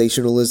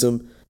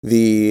sensationalism,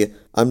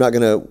 I'm not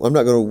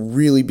gonna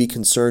really be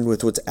concerned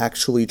with what's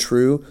actually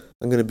true.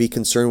 I'm gonna be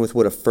concerned with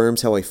what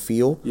affirms how I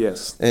feel.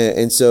 Yes.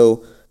 And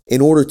so,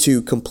 in order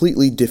to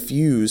completely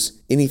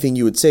diffuse anything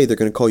you would say, they're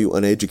going to call you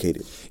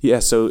uneducated. Yeah.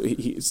 So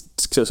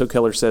so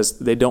Keller says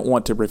they don't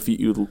want to refute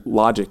you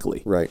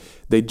logically. Right.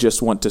 They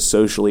just want to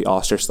socially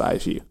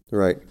ostracize you.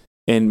 Right.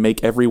 And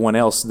make everyone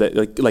else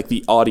that like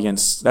the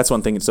audience. That's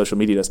one thing that social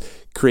media does.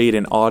 Create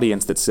an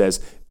audience that says,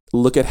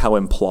 "Look at how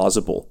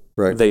implausible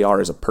they are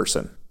as a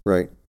person."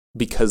 Right.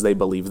 Because they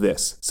believe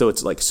this. So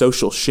it's like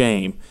social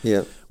shame,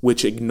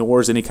 which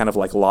ignores any kind of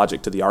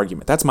logic to the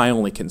argument. That's my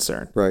only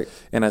concern. Right.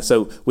 And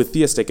so with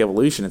theistic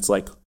evolution, it's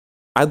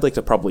I'd like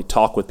to probably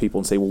talk with people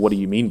and say, well, what do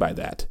you mean by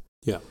that?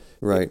 Yeah.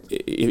 Right.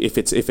 If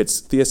it's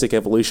theistic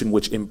evolution,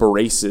 which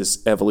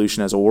embraces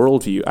evolution as a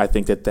worldview, I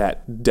think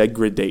that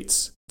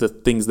degradates the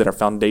things that are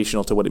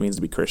foundational to what it means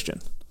to be Christian.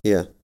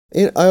 Yeah.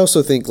 And I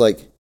also think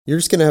you're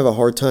just going to have a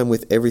hard time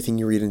with everything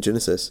you read in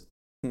Genesis.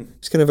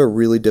 It's going to have a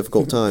really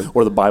difficult time.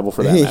 Or the Bible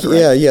for that matter.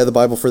 Right? Yeah, the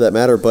Bible for that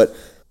matter. But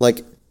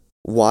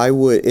why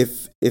would,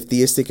 if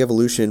theistic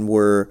evolution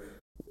were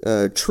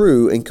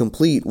true and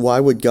complete,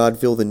 why would God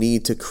feel the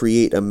need to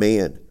create a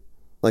man?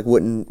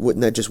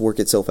 Wouldn't that just work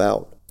itself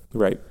out?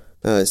 Right.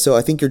 So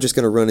I think you're just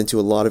going to run into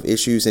a lot of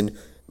issues, and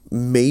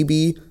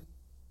maybe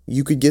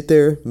you could get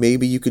there.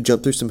 Maybe you could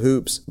jump through some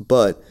hoops,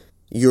 but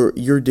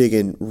you're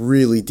digging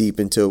really deep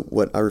into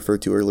what I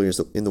referred to earlier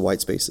as in the white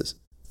spaces.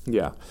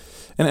 Yeah.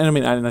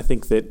 And I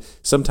think that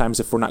sometimes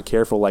if we're not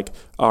careful,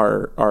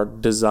 our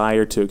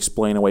desire to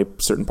explain away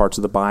certain parts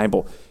of the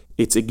Bible,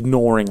 it's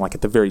ignoring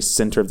at the very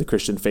center of the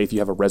Christian faith, you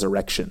have a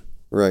resurrection.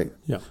 Right.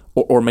 Yeah.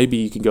 Or maybe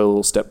you can go a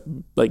little step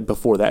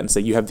before that and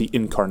say you have the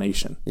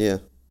incarnation. Yeah.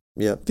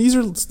 Yeah. These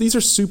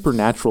are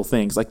supernatural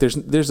things.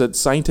 There's a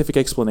scientific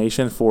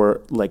explanation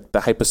for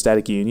the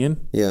hypostatic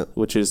union. Yeah.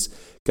 Which is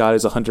God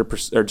is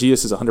 100%, or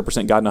Jesus is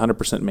 100% God and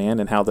 100% man,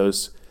 and how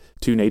those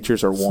two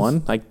natures are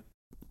one.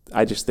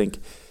 I just think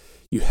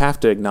you have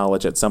to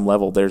acknowledge at some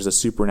level there's a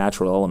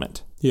supernatural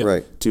element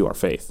to our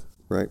faith.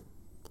 Right.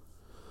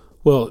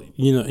 Well,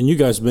 and you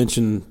guys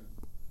mentioned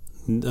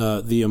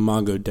the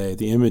Imago Dei,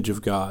 the image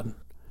of God.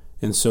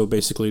 And so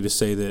basically to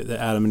say that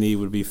Adam and Eve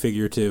would be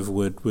figurative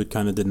would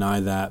kind of deny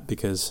that,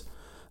 because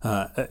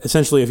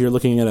essentially if you're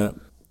looking at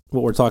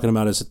what we're talking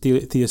about as a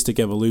theistic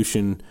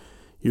evolution,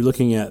 you're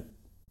looking at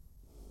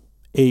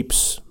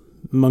apes,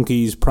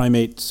 monkeys,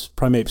 primates,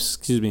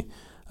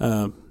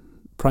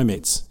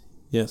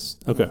 yes.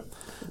 Okay.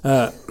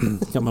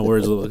 Got my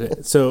words a little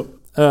bit. So,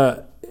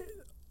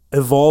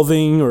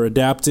 evolving or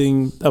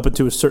adapting up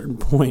until a certain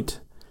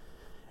point,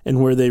 and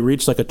where they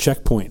reach a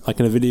checkpoint, like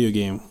in a video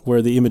game,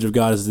 where the image of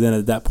God is then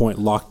at that point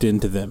locked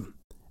into them,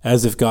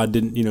 as if God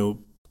didn't,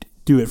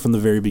 do it from the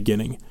very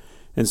beginning.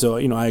 And so,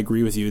 I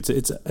agree with you.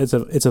 It's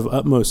of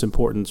utmost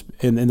importance,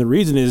 and the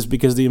reason is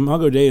because the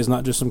Imago Dei is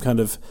not just some kind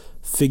of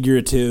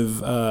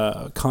figurative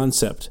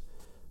concept.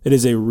 It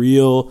is a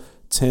real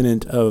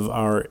tenet of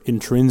our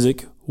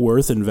intrinsic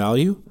worth and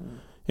value,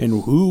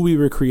 and who we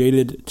were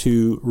created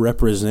to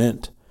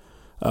represent.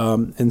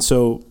 And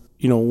so,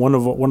 one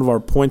of our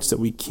points that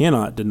we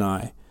cannot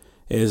deny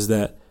is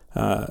that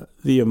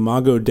the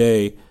Imago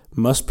Dei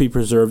must be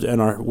preserved in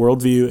our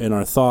worldview and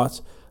our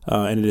thoughts,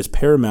 and it is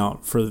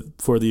paramount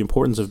for the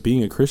importance of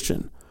being a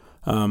Christian.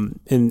 And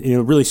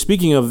really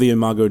speaking of the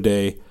Imago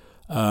Dei,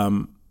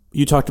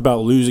 you talked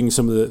about losing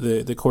some of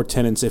the core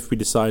tenets if we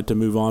decide to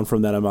move on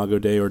from that Imago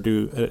Dei or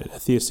do a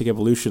theistic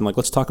evolution.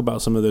 Let's talk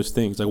about some of those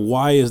things.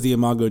 Why is the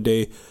Imago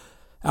Dei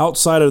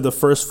outside of the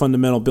first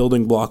fundamental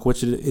building block,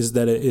 which is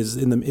that it is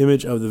in the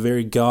image of the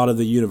very God of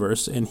the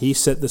universe, and he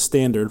set the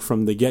standard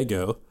from the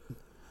get-go?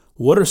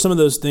 what are some of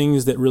those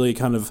things that really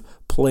kind of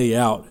play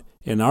out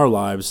in our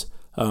lives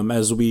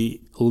as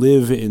we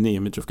live in the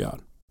image of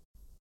God?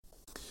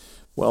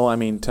 Well, I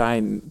mean, Ty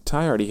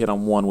already hit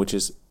on one, which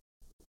is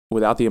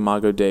without the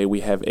Imago Dei, we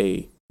have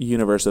a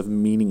universe of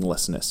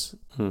meaninglessness.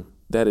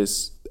 That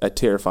is a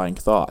terrifying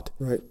thought.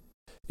 Right.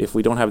 If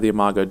we don't have the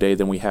Imago Dei,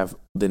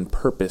 then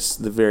purpose,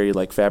 the very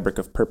fabric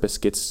of purpose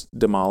gets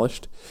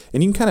demolished.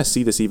 And you can kind of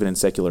see this even in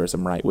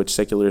secularism, right? Which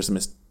secularism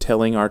is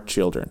telling our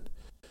children,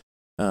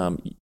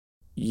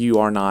 you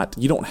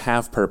don't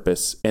have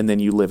purpose, and then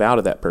you live out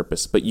of that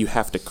purpose, but you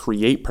have to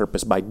create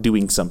purpose by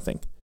doing something.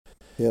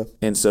 Yeah.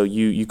 And so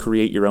you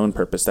create your own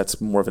purpose. That's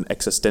more of an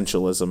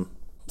existentialism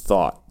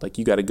thought. Like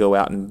you got to go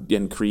out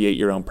and create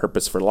your own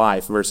purpose for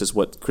life versus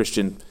what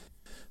Christian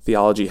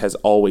theology has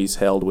always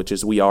held, which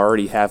is we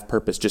already have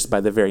purpose just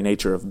by the very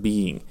nature of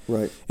being.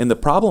 Right. And the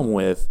problem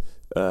with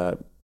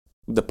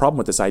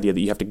this idea that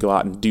you have to go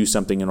out and do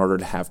something in order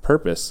to have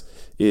purpose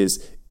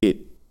is it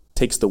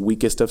takes the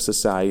weakest of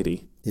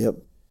society. Yep.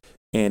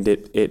 And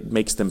it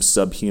makes them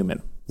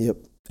subhuman. Yep.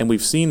 And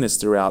we've seen this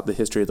throughout the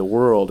history of the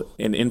world,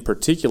 and in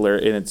particular,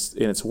 in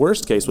its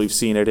worst case, we've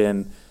seen it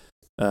in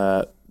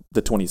the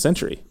 20th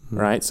century,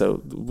 right?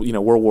 So,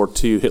 World War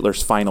II,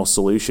 Hitler's final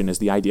solution is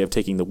the idea of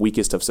taking the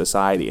weakest of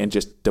society and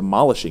just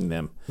demolishing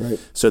them, right,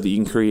 so that you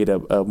can create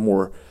a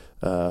more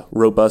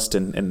robust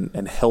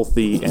and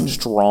healthy and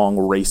strong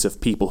race of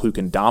people who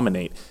can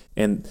dominate.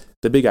 And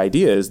the big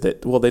idea is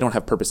that, well, they don't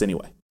have purpose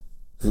anyway,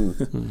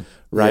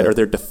 right? Yeah. Or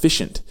they're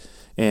deficient.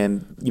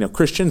 And,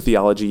 Christian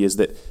theology is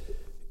that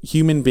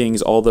human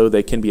beings, although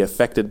they can be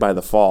affected by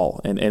the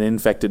fall and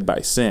infected by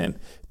sin,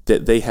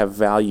 that they have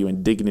value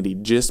and dignity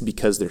just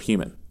because they're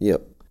human.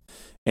 Yep.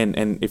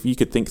 And if you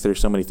could think through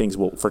so many things,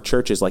 well, for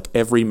churches,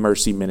 every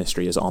mercy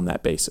ministry is on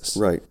that basis.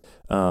 Right.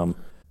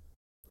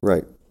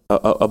 Right.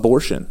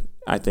 Abortion,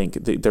 I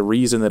think the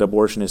reason that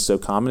abortion is so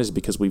common is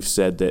because we've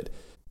said that,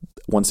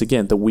 once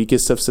again, the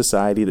weakest of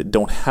society that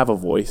don't have a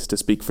voice to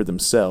speak for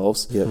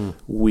themselves,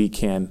 we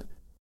can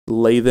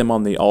lay them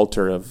on the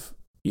altar of,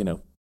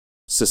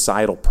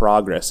 societal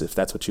progress, if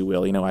that's what you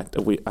will.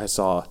 I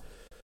saw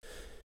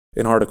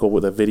an article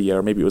with a video,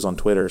 or maybe it was on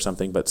Twitter or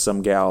something, but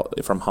some gal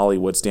from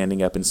Hollywood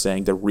standing up and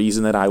saying, the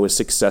reason that I was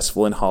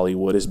successful in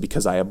Hollywood is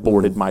because I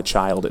aborted my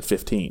child at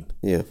 15.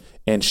 Yeah.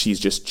 And she's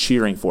just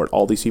cheering for it.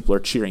 All these people are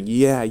cheering.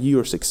 Yeah, you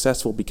are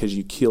successful because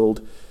you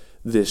killed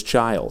this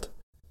child.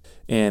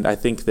 And I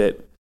think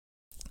that,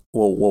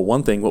 well,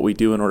 one thing, what we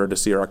do in order to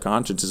sear our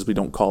conscience is we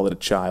don't call it a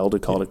child, we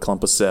call it a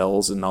clump of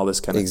cells and all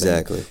this kind of thing.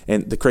 Exactly.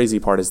 And the crazy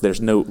part is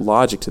there's no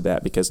logic to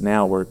that, because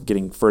now we're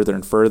getting further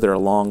and further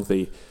along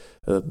the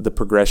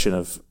progression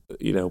of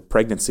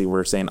pregnancy.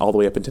 We're saying all the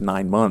way up into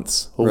 9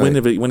 months. Well,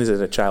 right. when is it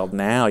a child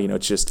now?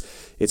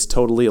 It's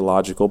totally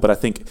illogical. But I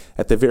think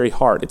at the very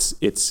heart,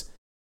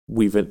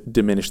 we've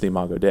diminished the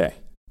Imago Dei.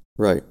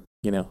 Right.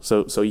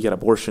 So you got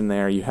abortion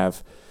there. You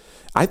have,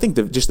 I think,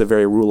 just the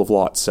very rule of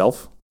law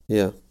itself.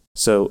 Yeah.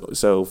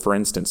 So for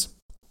instance,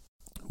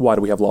 why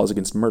do we have laws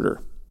against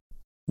murder?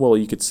 Well,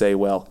 you could say,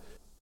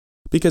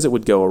 because it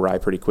would go awry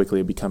pretty quickly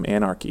and become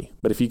anarchy.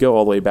 But if you go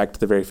all the way back to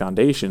the very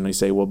foundation, and you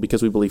say, well,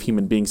 because we believe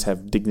human beings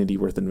have dignity,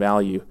 worth, and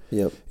value,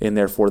 and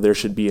therefore there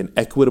should be an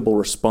equitable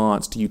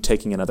response to you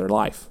taking another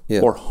life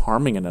or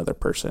harming another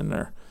person.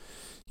 Or,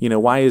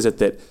 why is it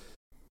that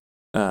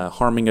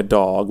harming a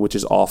dog, which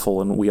is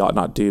awful and we ought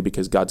not do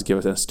because God's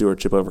given us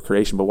stewardship over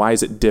creation, but why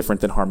is it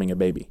different than harming a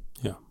baby?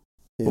 Yeah.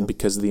 Well,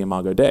 because of the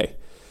Imago Dei.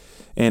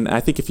 And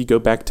I think if you go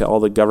back to all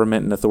the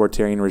government and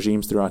authoritarian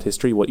regimes throughout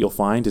history, what you'll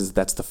find is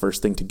that's the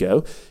first thing to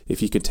go.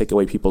 If you could take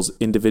away people's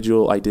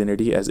individual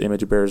identity as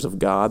image bearers of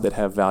God that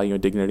have value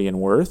and dignity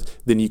and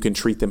worth, then you can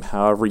treat them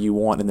however you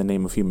want in the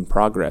name of human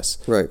progress.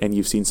 Right. And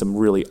you've seen some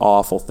really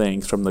awful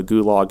things, from the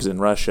gulags in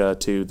Russia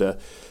to the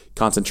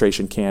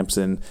concentration camps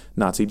in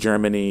Nazi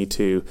Germany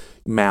to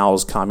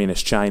Mao's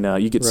communist China.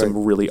 You get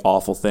some really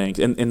awful things.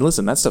 And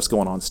listen, that stuff's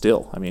going on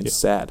still. I mean, it's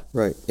sad.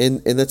 Right.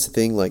 And that's the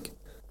thing,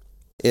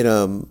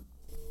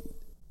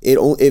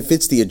 it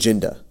fits the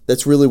agenda.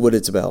 That's really what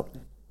it's about.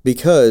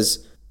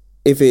 Because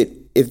if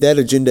that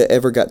agenda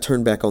ever got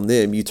turned back on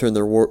them, you turn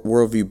their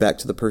worldview back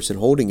to the person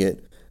holding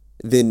it,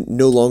 then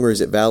no longer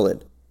is it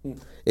valid.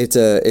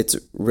 It's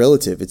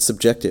relative. It's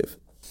subjective.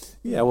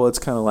 Yeah, well, it's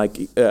kind of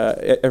like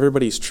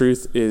everybody's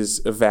truth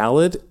is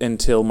valid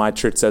until my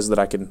church says that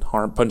I can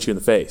punch you in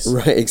the face.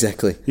 Right,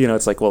 exactly.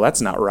 It's like, well,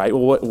 that's not right.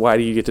 Well, why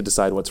do you get to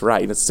decide what's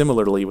right? And it's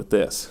similarly with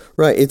this.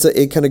 Right.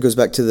 It kind of goes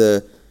back to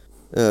the,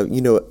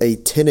 a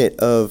tenet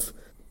of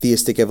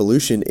theistic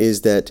evolution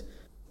is that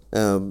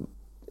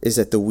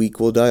the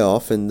weak will die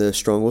off and the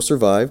strong will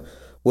survive.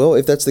 Well,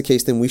 if that's the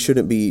case, then we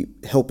shouldn't be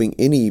helping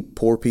any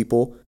poor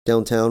people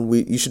downtown.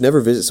 You should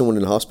never visit someone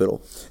in a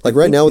hospital. Like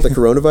right now with the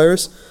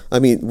coronavirus, I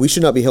mean, we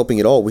should not be helping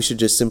at all. We should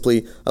just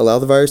simply allow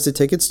the virus to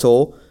take its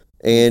toll,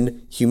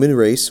 and human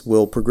race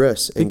will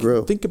progress and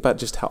grow. Think about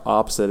just how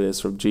opposite it is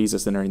from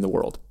Jesus entering the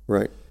world.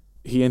 Right.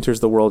 he enters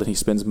the world and he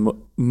spends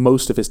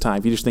most of his time.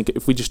 If you just think,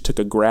 if we just took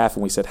a graph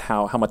and we said,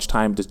 how much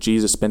time does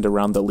Jesus spend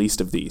around the least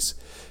of these,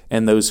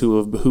 and those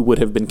who would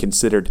have been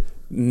considered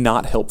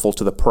not helpful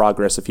to the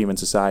progress of human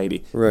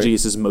society, Right.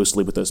 Jesus is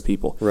mostly with those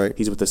people. Right.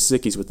 He's with the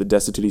sick, he's with the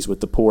destitute, he's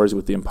with the poor, he's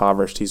with the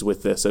impoverished, he's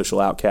with the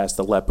social outcasts,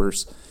 the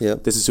lepers.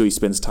 Yep. This is who he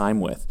spends time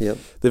with. Yep.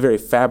 The very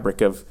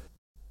fabric of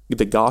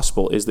the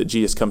gospel is that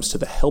Jesus comes to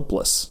the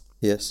helpless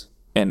Yes.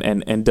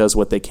 and does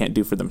what they can't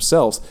do for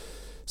themselves.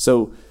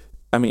 So,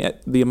 I mean,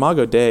 the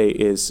Imago Dei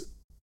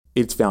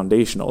it's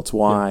foundational. It's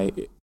why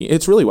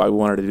it's really why we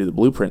wanted to do the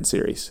Blueprint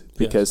series,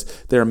 because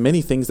there are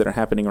many things that are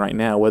happening right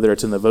now, whether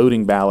it's in the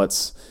voting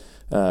ballots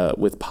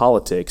with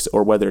politics,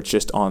 or whether it's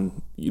just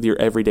on your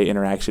everyday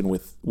interaction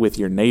with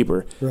your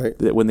neighbor. Right.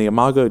 That when the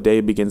Imago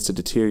Dei begins to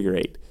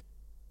deteriorate,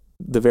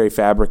 the very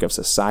fabric of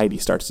society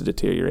starts to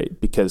deteriorate,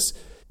 because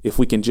if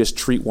we can just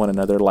treat one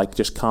another like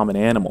just common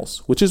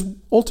animals, which is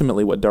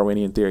ultimately what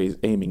Darwinian theory is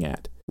aiming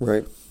at,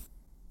 Right.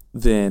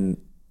 then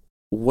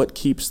what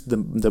keeps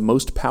the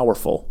most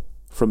powerful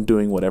from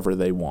doing whatever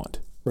they want?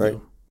 Right.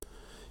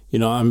 You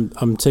know,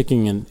 I'm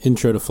taking an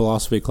intro to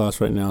philosophy class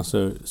right now,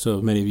 so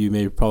many of you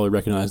may probably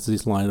recognize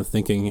this line of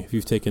thinking if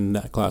you've taken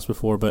that class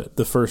before. But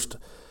the first,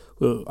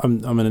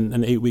 I'm in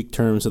an 8-week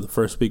term, so the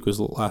first week was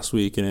last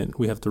week, and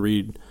we have to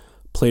read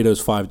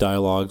Plato's 5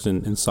 Dialogues,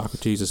 and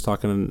Socrates is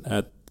talking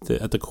at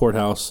the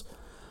courthouse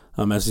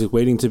as he's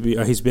waiting to be.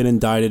 He's been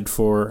indicted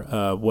for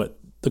what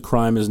the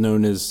crime is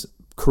known as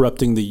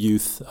corrupting the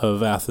youth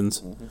of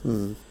Athens.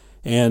 Mm-hmm.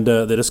 And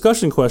the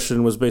discussion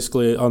question was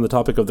basically on the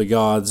topic of the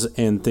gods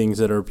and things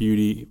that are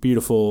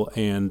beautiful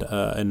and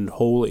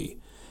holy.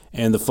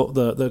 And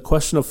the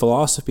question of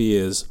philosophy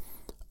is,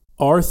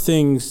 are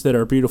things that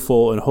are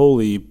beautiful and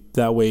holy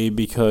that way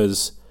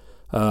because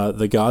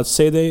the gods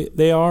say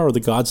they are, or the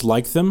gods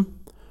like them,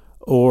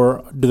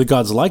 or do the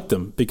gods like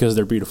them because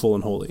they're beautiful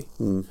and holy?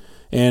 Mm.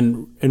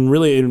 And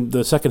really, in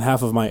the second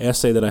half of my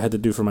essay that I had to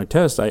do for my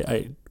test,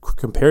 I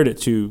compared it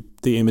to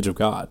the image of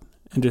God,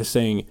 and just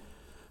saying,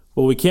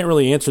 well, we can't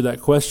really answer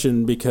that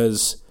question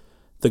because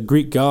the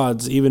Greek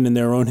gods, even in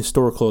their own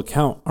historical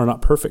account, are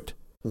not perfect.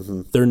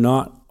 Mm-hmm. They're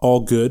not all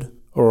good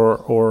or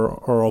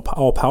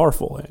all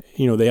powerful.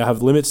 You know, they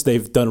have limits.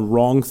 They've done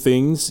wrong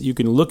things. You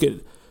can look at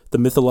the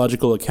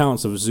mythological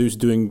accounts of Zeus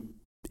doing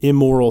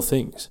immoral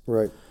things.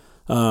 Right.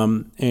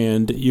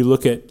 And you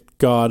look at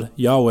God,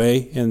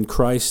 Yahweh, and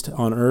Christ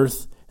on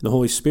earth, and the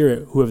Holy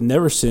Spirit, who have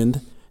never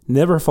sinned,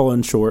 never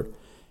fallen short.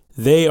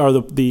 They are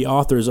the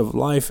authors of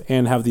life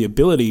and have the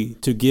ability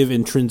to give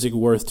intrinsic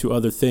worth to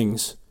other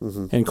things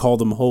and call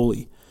them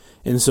holy.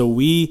 And so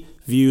we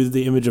view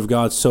the image of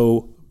God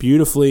so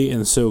beautifully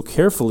and so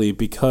carefully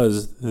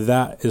because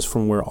that is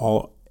from where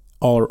all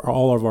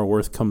of our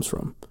worth comes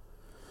from.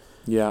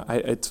 Yeah,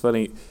 it's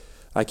funny.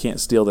 I can't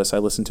steal this. I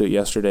listened to it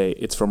yesterday.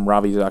 It's from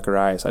Ravi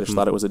Zacharias. I just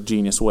thought it was a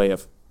genius way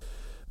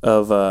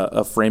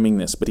of framing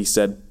this. But he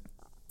said,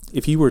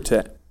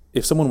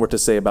 if someone were to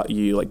say about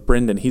you, like,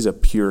 Brendan, he's a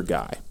pure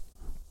guy.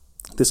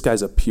 This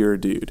guy's a pure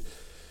dude.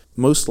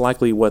 Most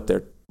likely what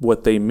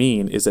they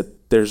mean is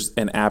that there's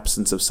an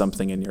absence of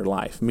something in your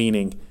life,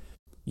 meaning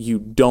you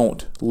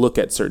don't look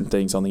at certain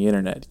things on the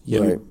internet.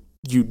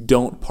 You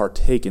don't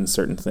partake in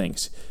certain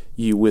things.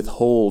 You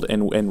withhold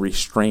and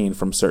restrain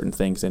from certain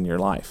things in your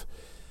life.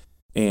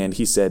 And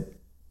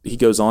he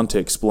goes on to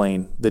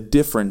explain the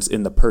difference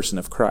in the person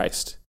of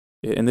Christ.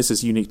 And this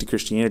is unique to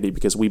Christianity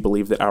because we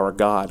believe that our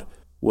God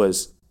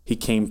he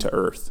came to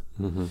earth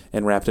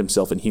and wrapped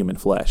himself in human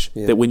flesh.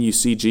 Yeah. That when you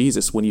see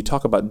Jesus, when you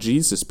talk about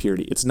Jesus'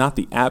 purity, it's not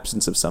the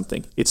absence of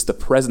something, it's the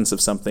presence of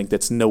something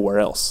that's nowhere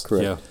else.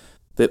 Correct. Yeah.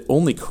 That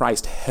only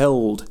Christ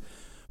held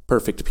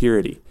perfect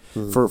purity.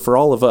 For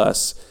all of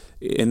us,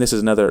 and this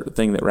is another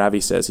thing that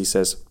Ravi says, he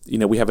says,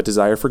 we have a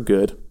desire for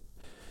good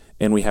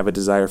and we have a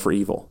desire for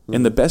evil.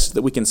 And the best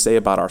that we can say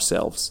about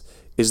ourselves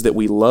is that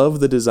we love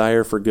the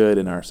desire for good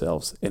in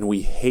ourselves and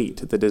we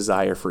hate the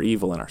desire for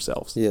evil in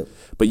ourselves. Yep.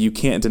 But you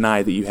can't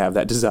deny that you have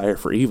that desire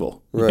for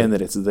evil and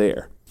that it's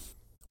there.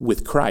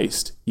 With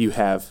Christ, you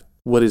have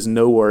what is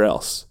nowhere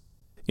else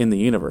in the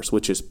universe,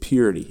 which is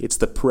purity. It's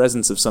the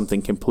presence of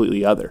something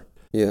completely other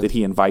that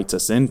he invites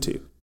us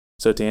into.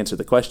 So to answer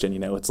the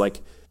question, it's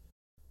like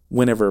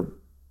whenever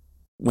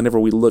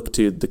we look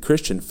to the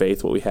Christian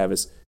faith, what we have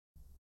is,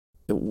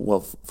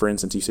 well, for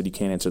instance, you said you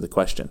can't answer the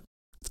question.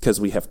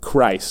 Because we have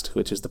Christ,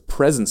 which is the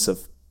presence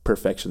of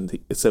perfection.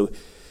 So,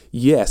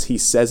 yes, he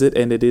says it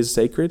and it is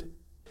sacred,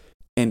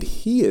 and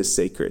he is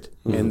sacred,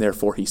 and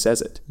therefore he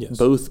says it. Yes.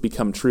 Both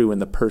become true in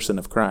the person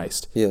of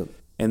Christ. Yeah.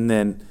 And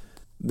then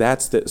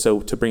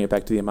so to bring it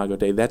back to the Imago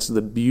Dei, that's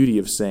the beauty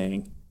of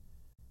saying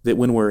that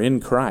when we're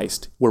in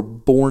Christ, we're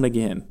born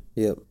again.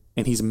 Yep.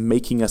 And he's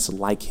making us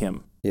like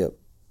him. Yep.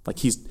 Like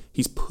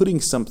he's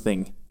putting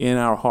something in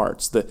our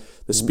hearts. The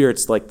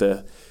Spirit's like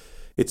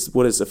it's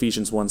what does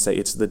Ephesians 1 say?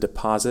 It's the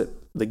deposit,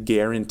 the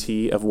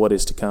guarantee of what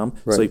is to come.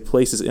 Right. So he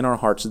places in our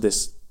hearts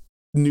this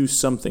new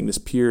something, this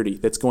purity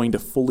that's going to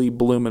fully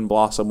bloom and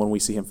blossom when we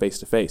see him face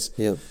to face.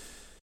 Yeah.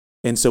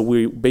 And so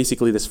we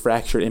basically, this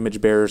fractured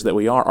image bearers that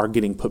we are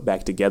getting put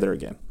back together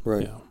again.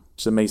 Right. Yeah.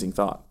 Just an amazing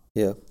thought.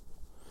 Yeah.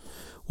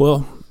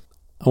 Well,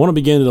 I want to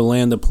begin to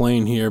land the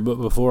plane here, but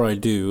before I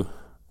do,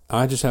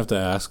 I just have to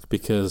ask,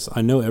 because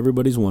I know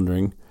everybody's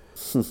wondering,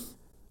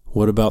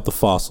 what about the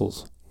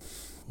fossils?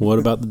 What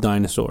about the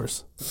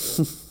dinosaurs?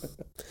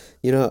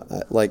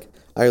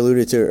 I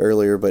alluded to it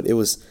earlier, but it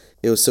was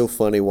so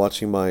funny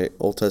watching my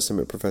Old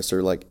Testament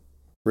professor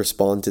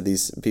respond to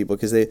these people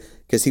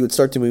because he would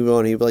start to move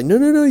on. He'd be like,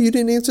 no, you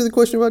didn't answer the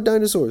question about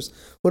dinosaurs.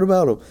 What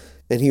about them?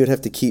 And he would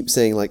have to keep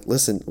saying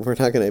listen, we're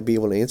not going to be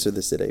able to answer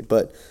this today.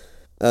 But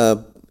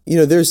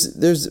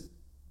there's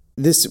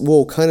this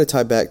will kind of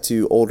tie back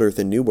to old Earth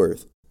and new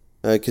Earth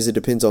because it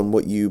depends on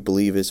what you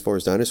believe as far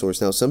as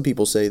dinosaurs. Now, some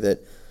people say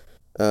that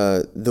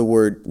the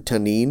word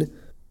tanin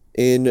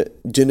in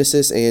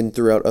Genesis and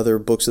throughout other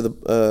books of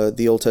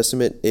the Old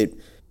Testament, it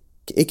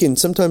can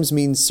sometimes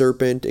mean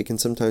serpent, it can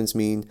sometimes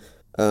mean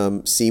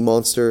sea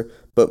monster,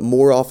 but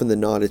more often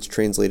than not, it's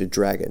translated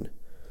dragon.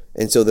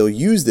 And so they'll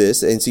use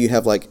this, and so you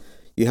have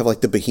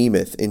the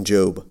behemoth in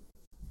Job,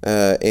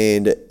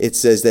 and it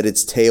says that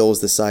its tail is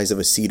the size of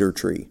a cedar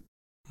tree.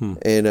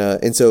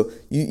 And so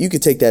you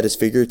could take that as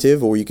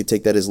figurative, or you could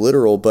take that as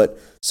literal. But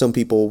some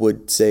people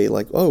would say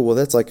oh, well,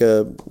 that's like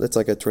a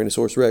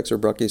Tyrannosaurus Rex or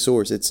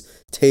Brachiosaurus.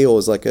 Its tail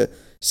is like a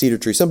cedar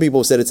tree. Some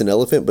people have said it's an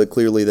elephant, but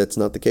clearly that's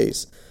not the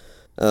case.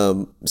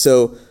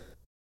 So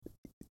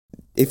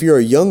if you're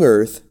a young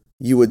Earth,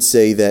 you would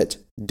say that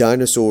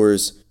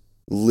dinosaurs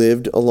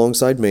lived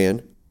alongside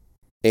man,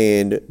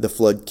 and the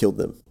flood killed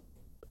them.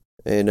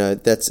 And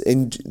that's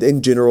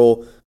in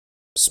general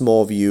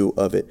small view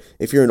of it.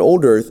 If you're an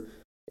old Earth,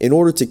 in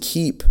order to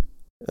keep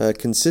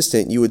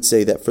consistent, you would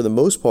say that for the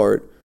most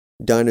part,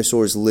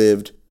 dinosaurs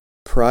lived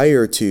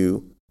prior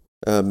to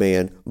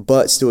man,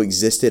 but still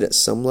existed at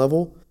some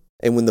level.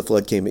 And when the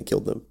flood came, it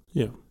killed them.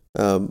 Yeah.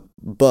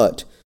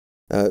 But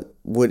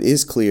what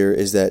is clear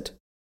is that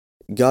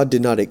God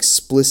did not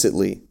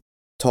explicitly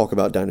talk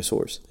about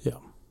dinosaurs. Yeah.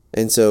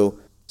 And so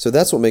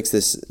that's what makes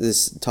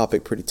this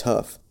topic pretty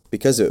tough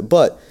because of it.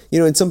 But,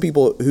 and some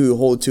people who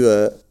hold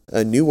to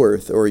a new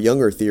Earth or a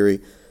young Earth theory,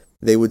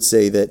 they would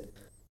say that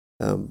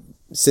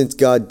since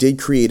God did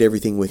create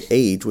everything with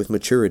age, with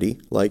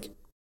maturity, like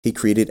he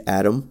created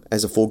Adam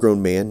as a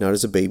full-grown man, not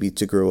as a baby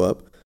to grow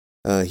up.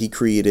 He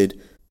created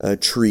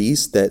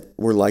trees that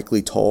were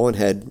likely tall and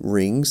had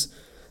rings.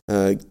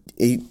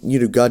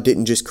 God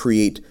didn't just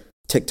create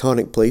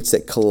tectonic plates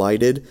that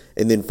collided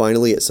and then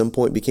finally at some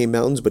point became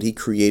mountains, but he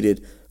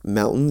created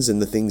mountains and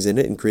the things in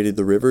it and created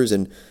the rivers,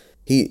 and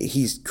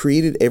he's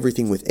created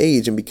everything with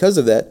age. And because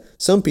of that,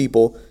 some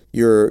people,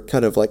 your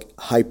kind of like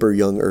hyper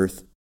young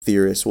Earth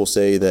theorists, will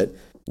say that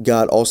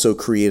God also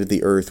created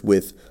the Earth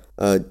with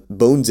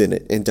bones in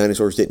it and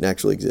dinosaurs didn't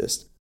actually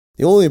exist.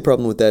 The only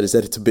problem with that is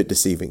that it's a bit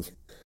deceiving.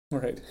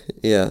 Right.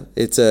 Yeah,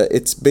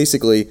 it's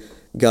basically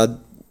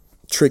God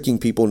tricking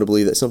people into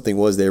believe that something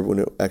was there when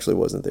it actually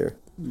wasn't there.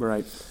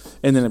 Right.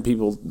 And then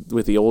people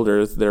with the old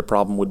Earth, their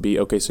problem would be,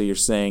 okay, so you're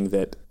saying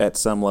that at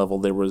some level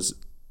there was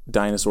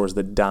dinosaurs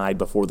that died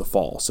before the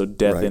fall. So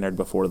death entered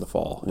before the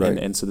fall. Right.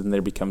 And so then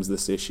there becomes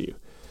this issue.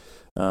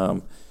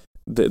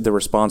 The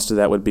response to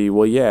that would be,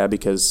 well, yeah,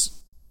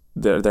 because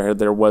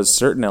there was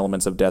certain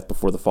elements of death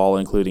before the fall,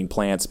 including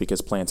plants,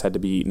 because plants had to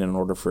be eaten in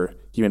order for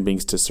human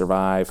beings to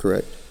survive.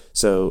 Correct.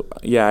 So,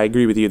 yeah, I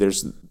agree with you.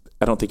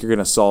 I don't think you're going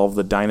to solve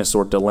the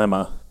dinosaur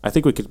dilemma. I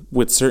think we could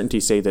with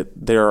certainty say that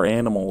there are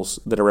animals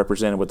that are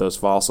represented with those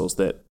fossils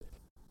that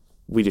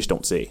we just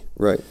don't see.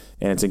 Right.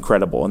 And it's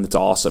incredible and it's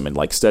awesome. And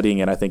like studying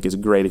it, I think is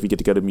great if you get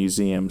to go to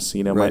museums.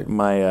 Right.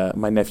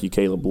 My nephew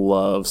Caleb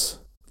loves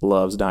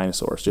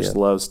dinosaurs,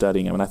 loves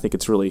studying them. And I think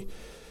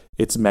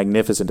it's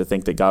magnificent to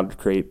think that God would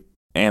create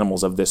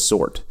animals of this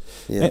sort.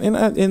 Yeah.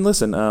 And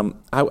listen,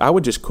 I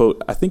would just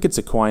quote, I think it's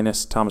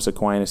Thomas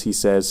Aquinas. He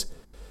says,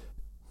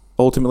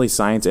 ultimately,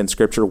 science and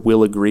scripture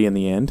will agree in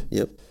the end.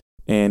 Yep.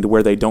 And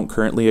where they don't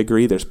currently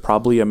agree, there's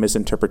probably a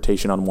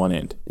misinterpretation on one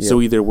end. Yep.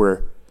 So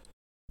either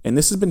and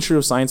this has been true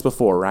of science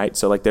before, right?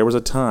 So like there was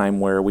a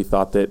time where we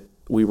thought that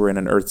we were in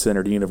an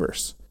Earth-centered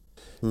universe.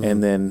 Mm-hmm.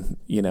 And then,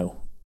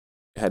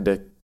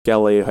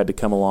 Galileo had to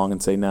come along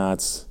and say, nah,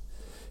 it's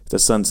a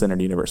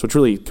sun-centered universe, which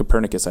really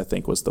Copernicus, I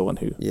think, was the one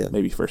who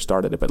maybe first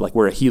started it. But like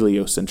we're a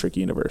heliocentric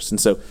universe.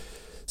 And so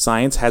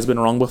science has been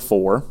wrong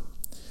before.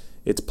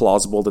 It's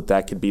plausible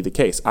that could be the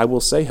case. I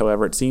will say,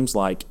 however, it seems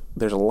like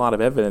there's a lot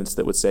of evidence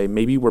that would say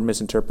maybe we're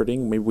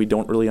misinterpreting, maybe we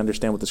don't really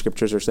understand what the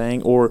scriptures are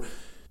saying, or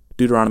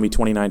Deuteronomy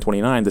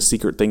 29:29, the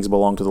secret things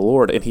belong to the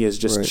Lord, and he has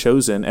just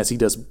chosen, as he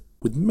does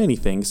with many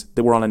things,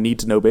 that we're on a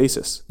need-to-know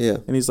basis. Yeah.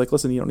 And he's like,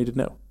 listen, you don't need to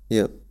know.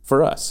 Yeah.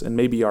 For us, and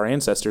maybe our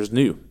ancestors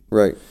knew.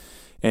 Right.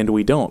 And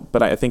we don't.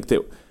 But I think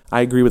that I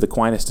agree with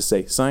Aquinas to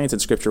say science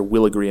and scripture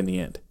will agree in the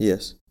end.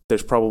 Yes.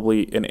 There's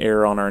probably an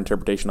error on our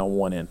interpretation on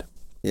one end.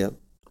 Yeah.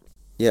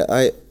 Yeah,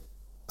 I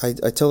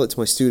tell it to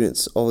my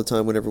students all the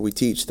time whenever we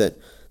teach that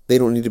they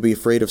don't need to be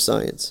afraid of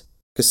science.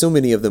 Because so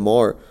many of them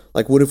are.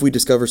 Like, what if we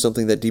discover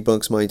something that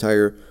debunks my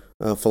entire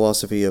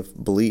philosophy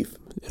of belief?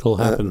 It'll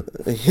happen.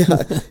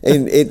 Yeah,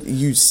 and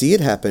you see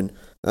it happen.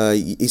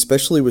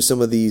 especially with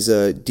some of these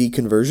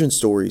deconversion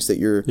stories that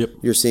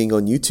you're seeing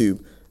on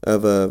YouTube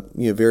of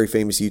very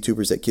famous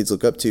YouTubers that kids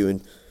look up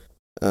to,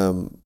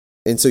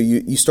 and so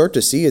you start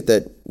to see it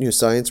that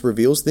science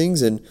reveals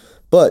things,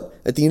 but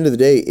at the end of the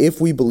day, if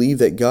we believe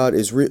that God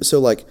is real, so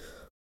like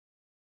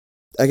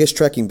I guess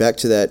tracking back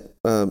to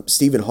that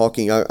Stephen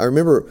Hawking, I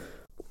remember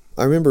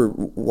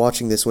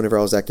watching this whenever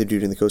I was active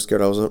duty in the Coast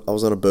Guard. I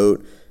was on a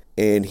boat,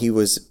 and it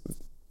was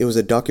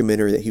a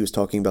documentary that he was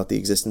talking about the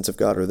existence of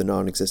God or the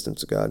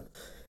non-existence of God,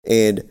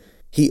 and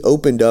he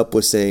opened up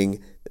with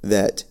saying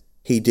that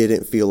he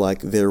didn't feel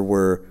like there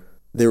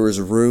was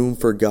room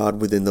for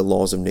God within the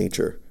laws of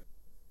nature.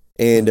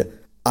 And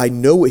I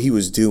know what he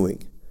was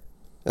doing.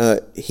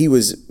 He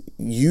was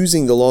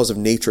using the laws of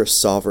nature as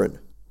sovereign.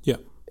 Yeah.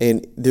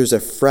 And there's a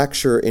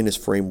fracture in his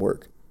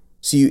framework.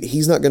 So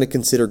he's not going to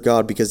consider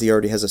God because he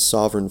already has a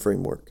sovereign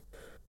framework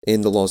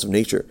in the laws of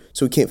nature.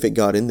 So he can't fit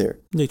God in there.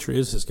 Nature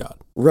is his God.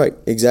 Right,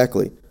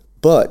 exactly.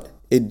 But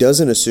it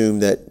doesn't assume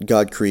that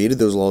God created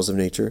those laws of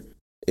nature.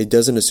 It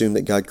doesn't assume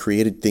that God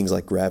created things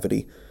like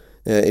gravity.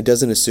 It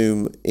doesn't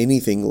assume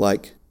anything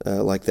like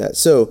that.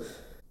 So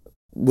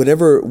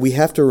whatever, we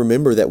have to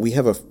remember that we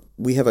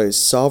have a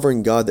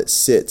sovereign God that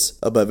sits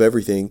above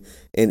everything,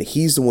 and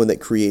he's the one that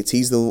creates.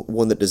 He's the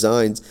one that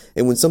designs.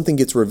 And when something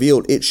gets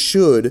revealed, it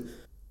should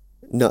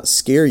not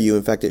scare you.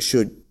 In fact, it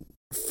should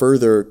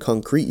further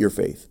concrete your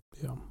faith.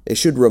 Yeah. It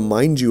should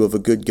remind you of a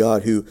good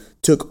God who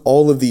took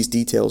all of these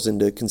details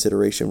into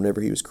consideration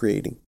whenever he was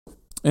creating.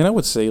 And I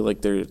would say,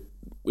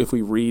 if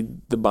we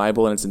read the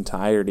Bible in its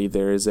entirety,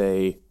 there is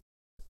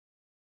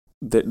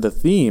the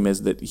theme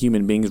is that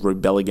human beings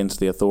rebel against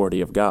the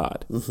authority of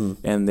God,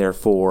 and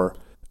therefore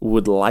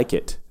would like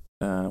it.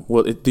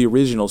 The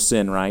original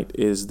sin, right,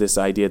 is this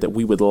idea that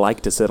we would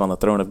like to sit on the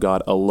throne of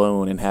God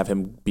alone and have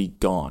him be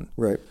gone.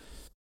 Right.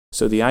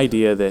 So the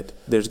idea that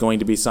there's going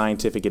to be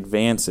scientific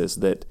advances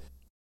that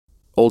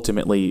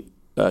ultimately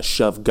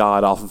shove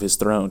God off of his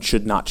throne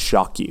should not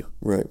shock you.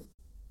 Right.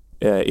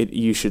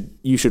 You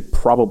should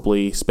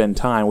probably spend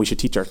time. We should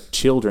teach our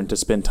children to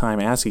spend time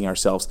asking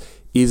ourselves: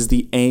 is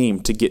the aim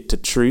to get to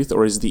truth,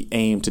 or is the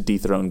aim to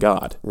dethrone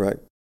God? Right.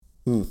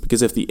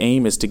 Because if the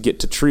aim is to get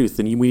to truth,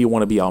 then we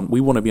want to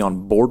be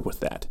on board with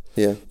that.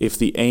 Yeah. If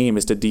the aim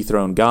is to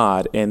dethrone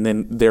God, and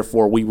then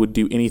therefore we would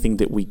do anything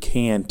that we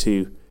can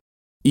to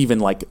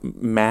even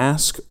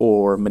mask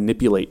or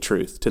manipulate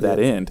truth to that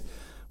end,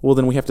 well,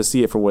 then we have to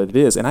see it for what it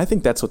is. And I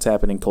think that's what's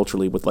happening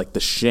culturally with the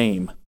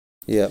shame.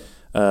 Yeah.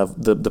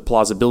 Of the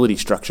plausibility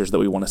structures that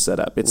we want to set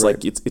up. It's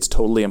right. It's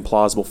totally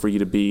implausible for you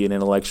to be an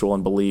intellectual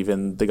and believe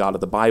in the God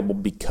of the Bible,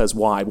 because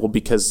why? Well,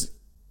 because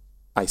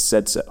I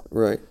said so.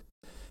 Right.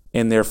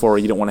 And therefore,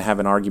 you don't want to have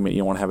an argument, you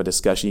don't want to have a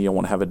discussion, you don't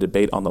want to have a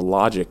debate on the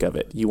logic of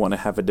it. You want to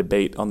have a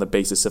debate on the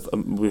basis of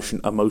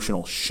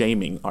emotional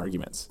shaming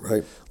arguments.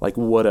 Right. Like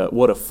what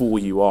a fool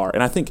you are.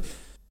 And I think,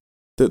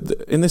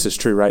 and this is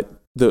true, right?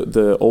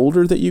 The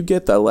older that you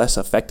get, the less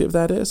effective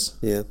that is.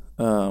 Yeah.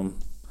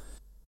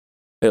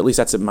 At least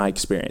that's in my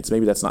experience.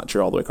 Maybe that's not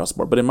true all the way across the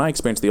board. But in my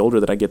experience, the older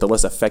that I get, the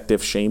less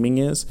effective shaming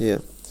is. Yeah.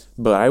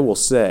 But I will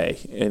say,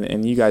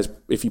 and you guys,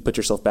 if you put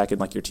yourself back in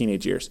your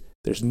teenage years,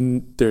 there's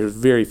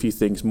very few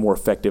things more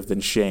effective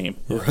than shame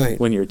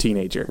when you're a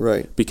teenager.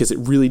 Right. Because it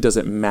really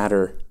doesn't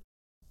matter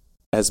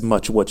as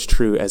much what's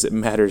true as it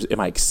matters, am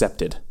I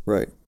accepted?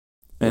 Right.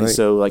 And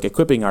so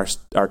equipping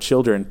our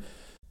children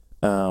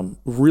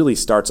really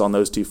starts on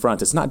those two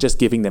fronts. It's not just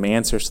giving them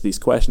answers to these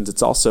questions.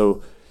 It's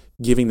also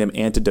giving them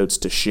antidotes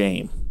to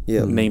shame,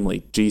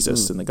 namely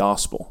Jesus and the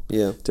gospel,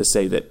 to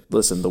say that,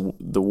 listen,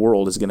 the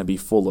world is going to be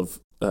full of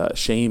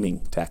shaming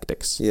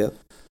tactics,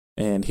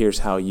 and here's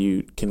how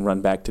you can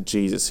run back to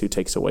Jesus, who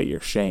takes away your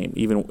shame,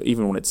 even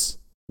when it's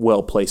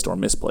well placed or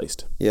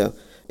misplaced. Yeah,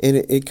 and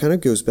it kind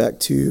of goes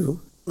back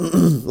to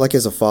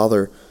as a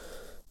father,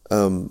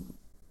 I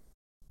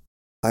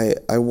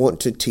want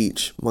to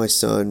teach my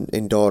son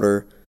and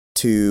daughter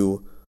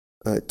to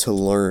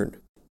learn,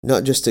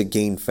 not just to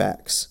gain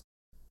facts.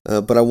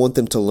 But I want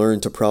them to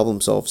learn to problem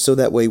solve, so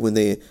that way when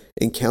they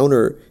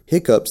encounter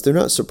hiccups, they're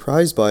not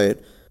surprised by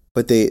it,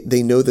 but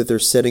they know that they're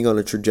setting on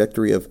a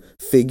trajectory of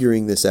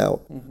figuring this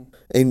out. Mm-hmm.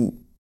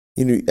 And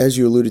as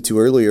you alluded to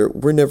earlier,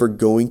 we're never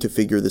going to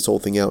figure this whole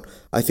thing out.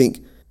 I think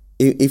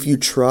if you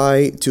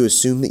try to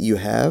assume that you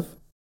have,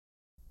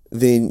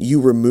 then you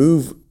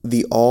remove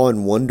the awe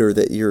and wonder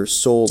that your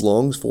soul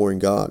longs for in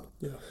God.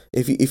 Yeah.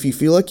 If you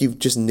feel like you've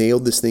just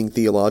nailed this thing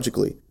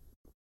theologically,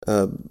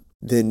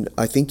 then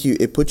I think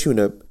it puts you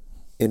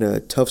in a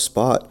tough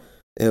spot,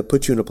 and it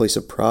puts you in a place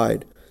of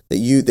pride that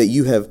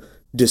you have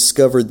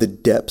discovered the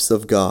depths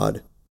of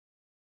God,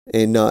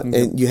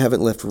 and you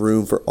haven't left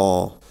room for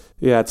awe.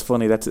 Yeah, it's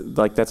funny. That's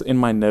in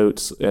my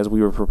notes as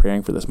we were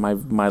preparing for this.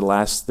 My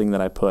last thing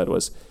that I put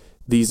was,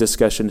 these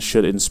discussions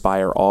should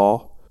inspire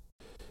awe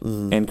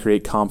and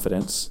create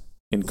confidence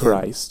in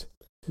Christ.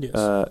 Yes.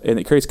 And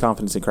it creates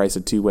confidence in Christ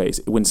in two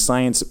ways. When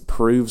science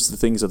proves the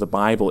things of the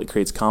Bible, it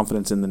creates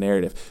confidence in the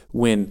narrative.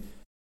 When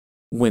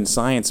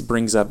science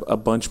brings up a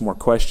bunch more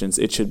questions,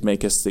 it should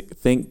make us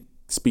think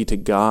be to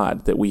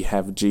God that we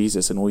have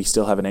Jesus and we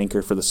still have an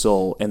anchor for the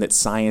soul, and that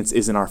science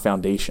isn't our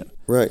foundation.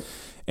 Right.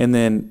 And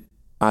then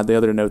the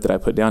other note that I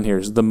put down here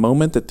is the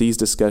moment that these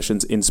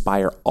discussions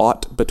inspire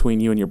aught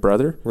between you and your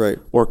brother, right,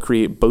 or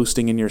create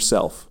boasting in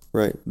yourself,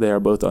 right, they are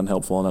both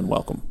unhelpful and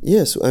unwelcome.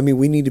 Yes, I mean,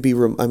 we need to be.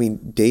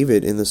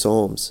 David in the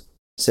Psalms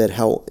said,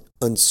 "How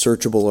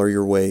unsearchable are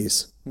your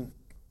ways."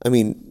 I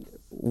mean,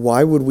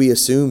 why would we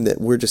assume that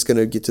we're just going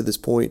to get to this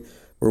point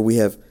where we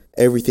have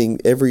everything,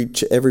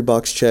 every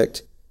box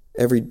checked,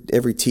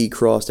 every T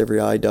crossed,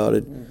 every I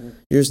dotted? Mm-hmm.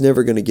 You're just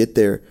never going to get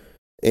there,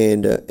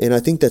 and I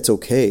think that's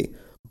okay.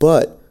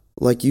 But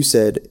like you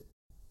said,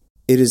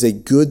 it is a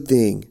good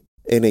thing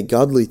and a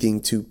godly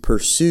thing to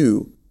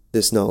pursue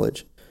this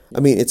knowledge. I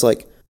mean, it's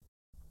like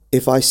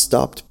if I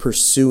stopped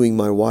pursuing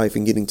my wife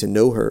and getting to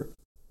know her,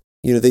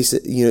 they say,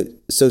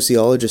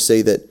 sociologists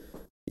say that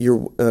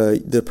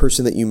the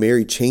person that you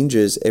marry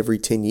changes every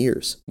 10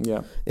 years.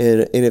 Yeah.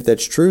 And if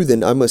that's true,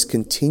 then I must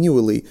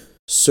continually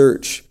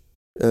search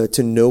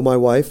to know my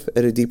wife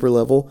at a deeper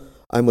level.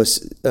 I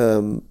must,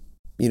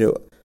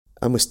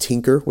 I must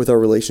tinker with our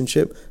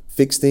relationship,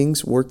 fix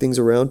things, work things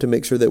around to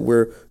make sure that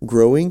we're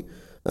growing.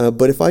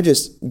 But if I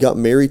just got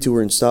married to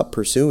her and stopped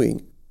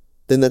pursuing,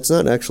 then that's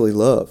not actually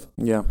love.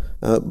 Yeah.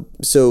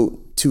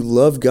 So to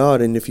love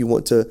God, and if you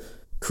want to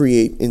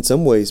create in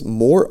some ways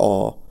more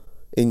awe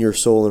in your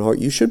soul and heart,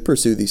 you should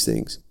pursue these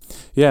things.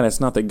 Yeah, and it's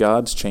not that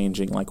God's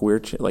changing like we're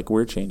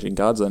changing.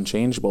 God's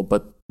unchangeable,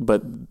 but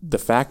the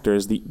factor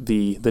is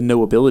the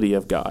knowability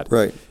of God,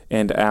 right?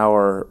 And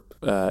our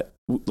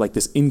like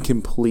this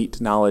incomplete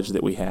knowledge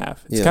that we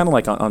have. It's kind of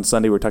like on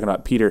Sunday we were talking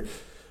about Peter.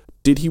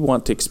 Did he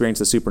want to experience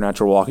the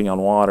supernatural walking on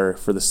water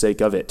for the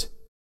sake of it?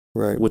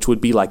 Right. Which would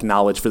be like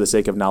knowledge for the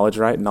sake of knowledge,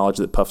 right? Knowledge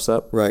that puffs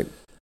up. Right.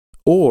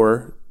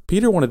 Or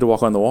Peter wanted to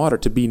walk on the water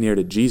to be near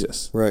to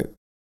Jesus. Right.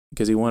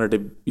 Because he wanted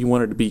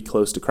to be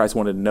close to Christ,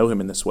 wanted to know him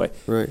in this way.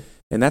 Right.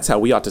 And that's how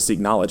we ought to seek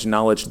knowledge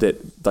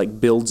that like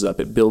builds up,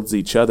 it builds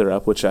each other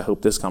up, which I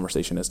hope this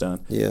conversation has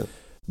done. Yeah.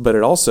 But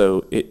it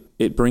also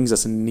it brings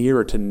us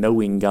nearer to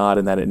knowing God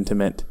in that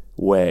intimate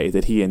way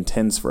that he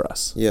intends for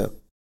us. Yeah.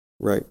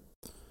 Right.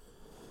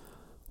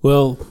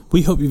 Well,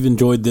 we hope you've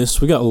enjoyed this.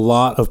 We got a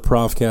lot of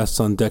Provcasts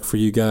on deck for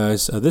you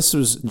guys. This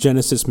was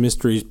Genesis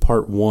Mysteries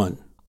Part 1.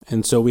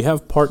 And so we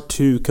have Part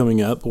 2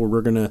 coming up where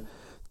we're going to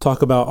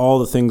talk about all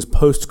the things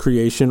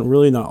post-creation.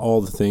 Really not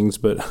all the things,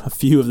 but a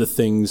few of the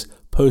things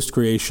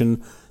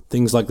post-creation.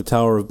 Things like the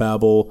Tower of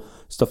Babel,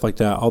 stuff like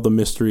that. All the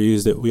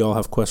mysteries that we all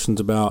have questions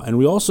about. And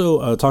we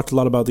also talked a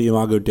lot about the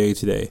Imago Dei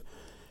today.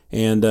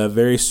 And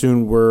very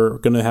soon we're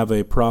going to have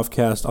a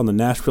Provcast on the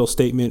Nashville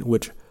Statement,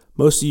 which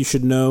most of you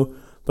should know.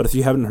 But if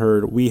you haven't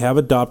heard, we have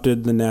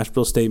adopted the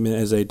Nashville Statement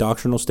as a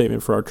doctrinal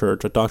statement for our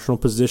church, a doctrinal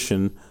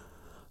position,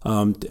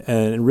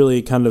 and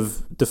really kind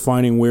of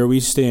defining where we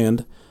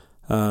stand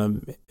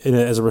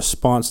as a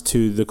response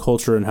to the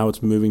culture and how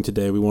it's moving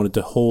today. We wanted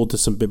to hold to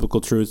some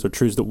biblical truths, or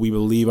truths that we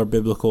believe are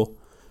biblical.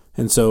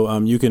 And so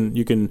you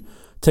can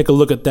take a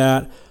look at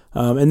that.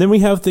 And then we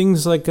have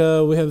things like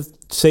we have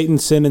Satan,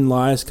 Sin, and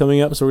Lies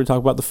coming up. So we're going to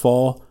talk about the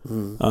fall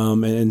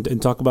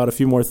and talk about a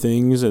few more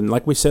things. And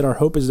like we said, our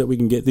hope is that we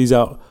can get these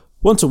out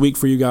once a week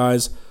for you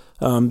guys.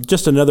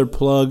 Just another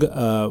plug,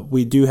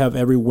 we do have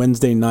every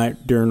Wednesday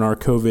night during our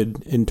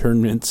COVID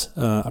internments.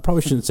 I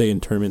probably shouldn't say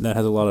internment. That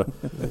has a lot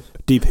of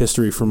deep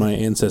history from my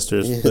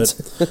ancestors.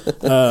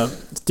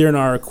 But during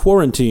our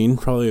quarantine,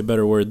 probably a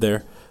better word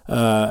there,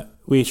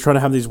 we try to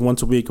have these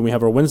once a week. And we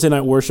have our Wednesday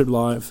night worship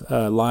live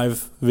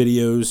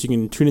videos. You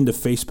can tune into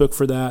Facebook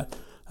for that.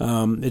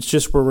 It's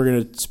just where we're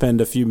going to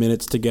spend a few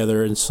minutes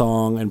together in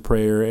song and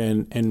prayer.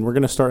 And we're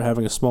going to start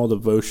having a small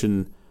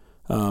devotion.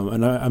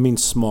 And I mean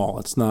small.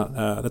 It's not.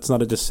 That's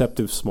not a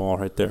deceptive small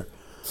right there.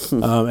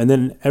 And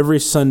then every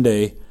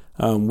Sunday,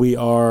 we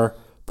are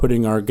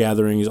putting our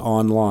gatherings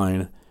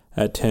online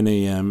at 10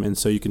 a.m. And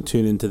so you can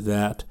tune into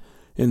that.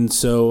 And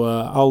so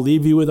I'll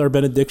leave you with our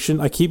benediction.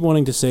 I keep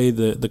wanting to say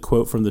the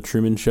quote from the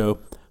Truman Show,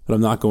 but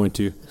I'm not going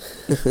to.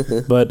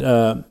 But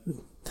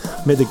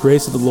may the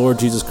grace of the Lord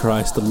Jesus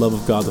Christ, the love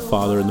of God the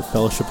Father, and the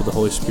fellowship of the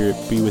Holy Spirit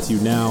be with you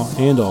now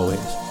and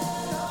always.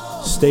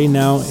 Stay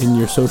now in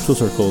your social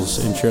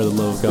circles and share the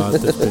love of God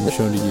that's been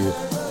shown to you.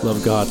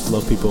 Love God,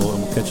 love people,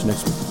 and we'll catch you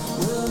next week.